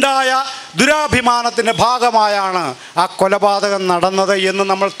ഉണ്ടായ ദുരാഭിമാനത്തിൻ്റെ ഭാഗമായാണ് ആ കൊലപാതകം നടന്നത് എന്ന്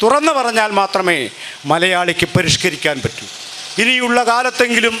നമ്മൾ തുറന്നു പറഞ്ഞാൽ മാത്രമേ മലയാളിക്ക് പരിഷ്കരിക്കാൻ പറ്റൂ. ഇനിയുള്ള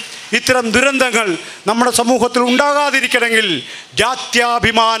കാലത്തെങ്കിലും ഇത്തരം ദുരന്തങ്ങൾ നമ്മുടെ സമൂഹത്തിൽ ഉണ്ടാകാതിരിക്കണമെങ്കിൽ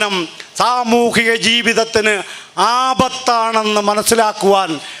ജാത്യാഭിമാനം സാമൂഹിക ജീവിതത്തിന് ആപത്താണെന്ന്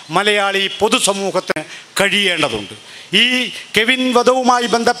മനസ്സിലാക്കുവാൻ മലയാളി പൊതുസമൂഹത്തിന് കഴിയേണ്ടതുണ്ട്. ഈ കെവിൻ വധവുമായി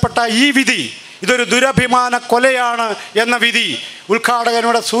ബന്ധപ്പെട്ട ഈ വിധി ഇതൊരു ദുരഭിമാന കൊലയാണ് എന്ന വിധി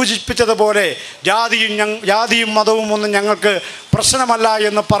ഉദ്ഘാടകനോട് സൂചിപ്പിച്ചതുപോലെ ജാതിയും മതവും ഒന്നും ഞങ്ങൾക്ക് പ്രശ്നമല്ല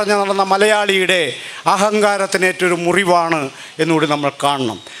എന്ന് പറഞ്ഞു നടന്ന മലയാളിയുടെ അഹങ്കാരത്തിനേറ്റൊരു മുറിവാണ് എന്നുകൂടി നമ്മൾ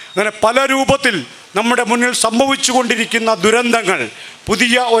കാണണം. അങ്ങനെ പല രൂപത്തിൽ നമ്മുടെ മുന്നിൽ സംഭവിച്ചു കൊണ്ടിരിക്കുന്ന ദുരന്തങ്ങൾ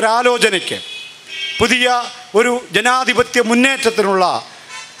പുതിയ ഒരാലോചനയ്ക്ക്, പുതിയ ഒരു ജനാധിപത്യ മുന്നേറ്റത്തിനുള്ള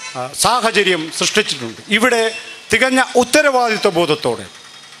സാഹചര്യം സൃഷ്ടിച്ചിട്ടുണ്ട്. ഇവിടെ തികഞ്ഞ ഉത്തരവാദിത്വ ബോധത്തോടെ,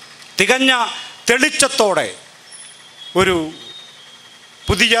 തികഞ്ഞ തെളിച്ചത്തോടെ ഒരു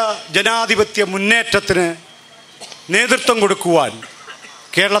പുതിയ ജനാധിപത്യ മുന്നേറ്റത്തിന് നേതൃത്വം കൊടുക്കുവാൻ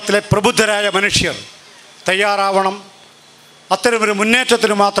കേരളത്തിലെ പ്രബുദ്ധരായ മനുഷ്യർ തയ്യാറാവണം. അത്തരമൊരു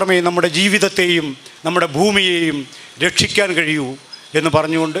മുന്നേറ്റത്തിന് മാത്രമേ നമ്മുടെ ജീവിതത്തെയും നമ്മുടെ ഭൂമിയെയും രക്ഷിക്കാൻ കഴിയൂ എന്ന്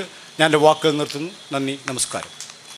പറഞ്ഞുകൊണ്ട് ഞാൻ എൻ്റെ വാക്കുകൾ നിർത്തുന്നു. നന്ദി, നമസ്കാരം.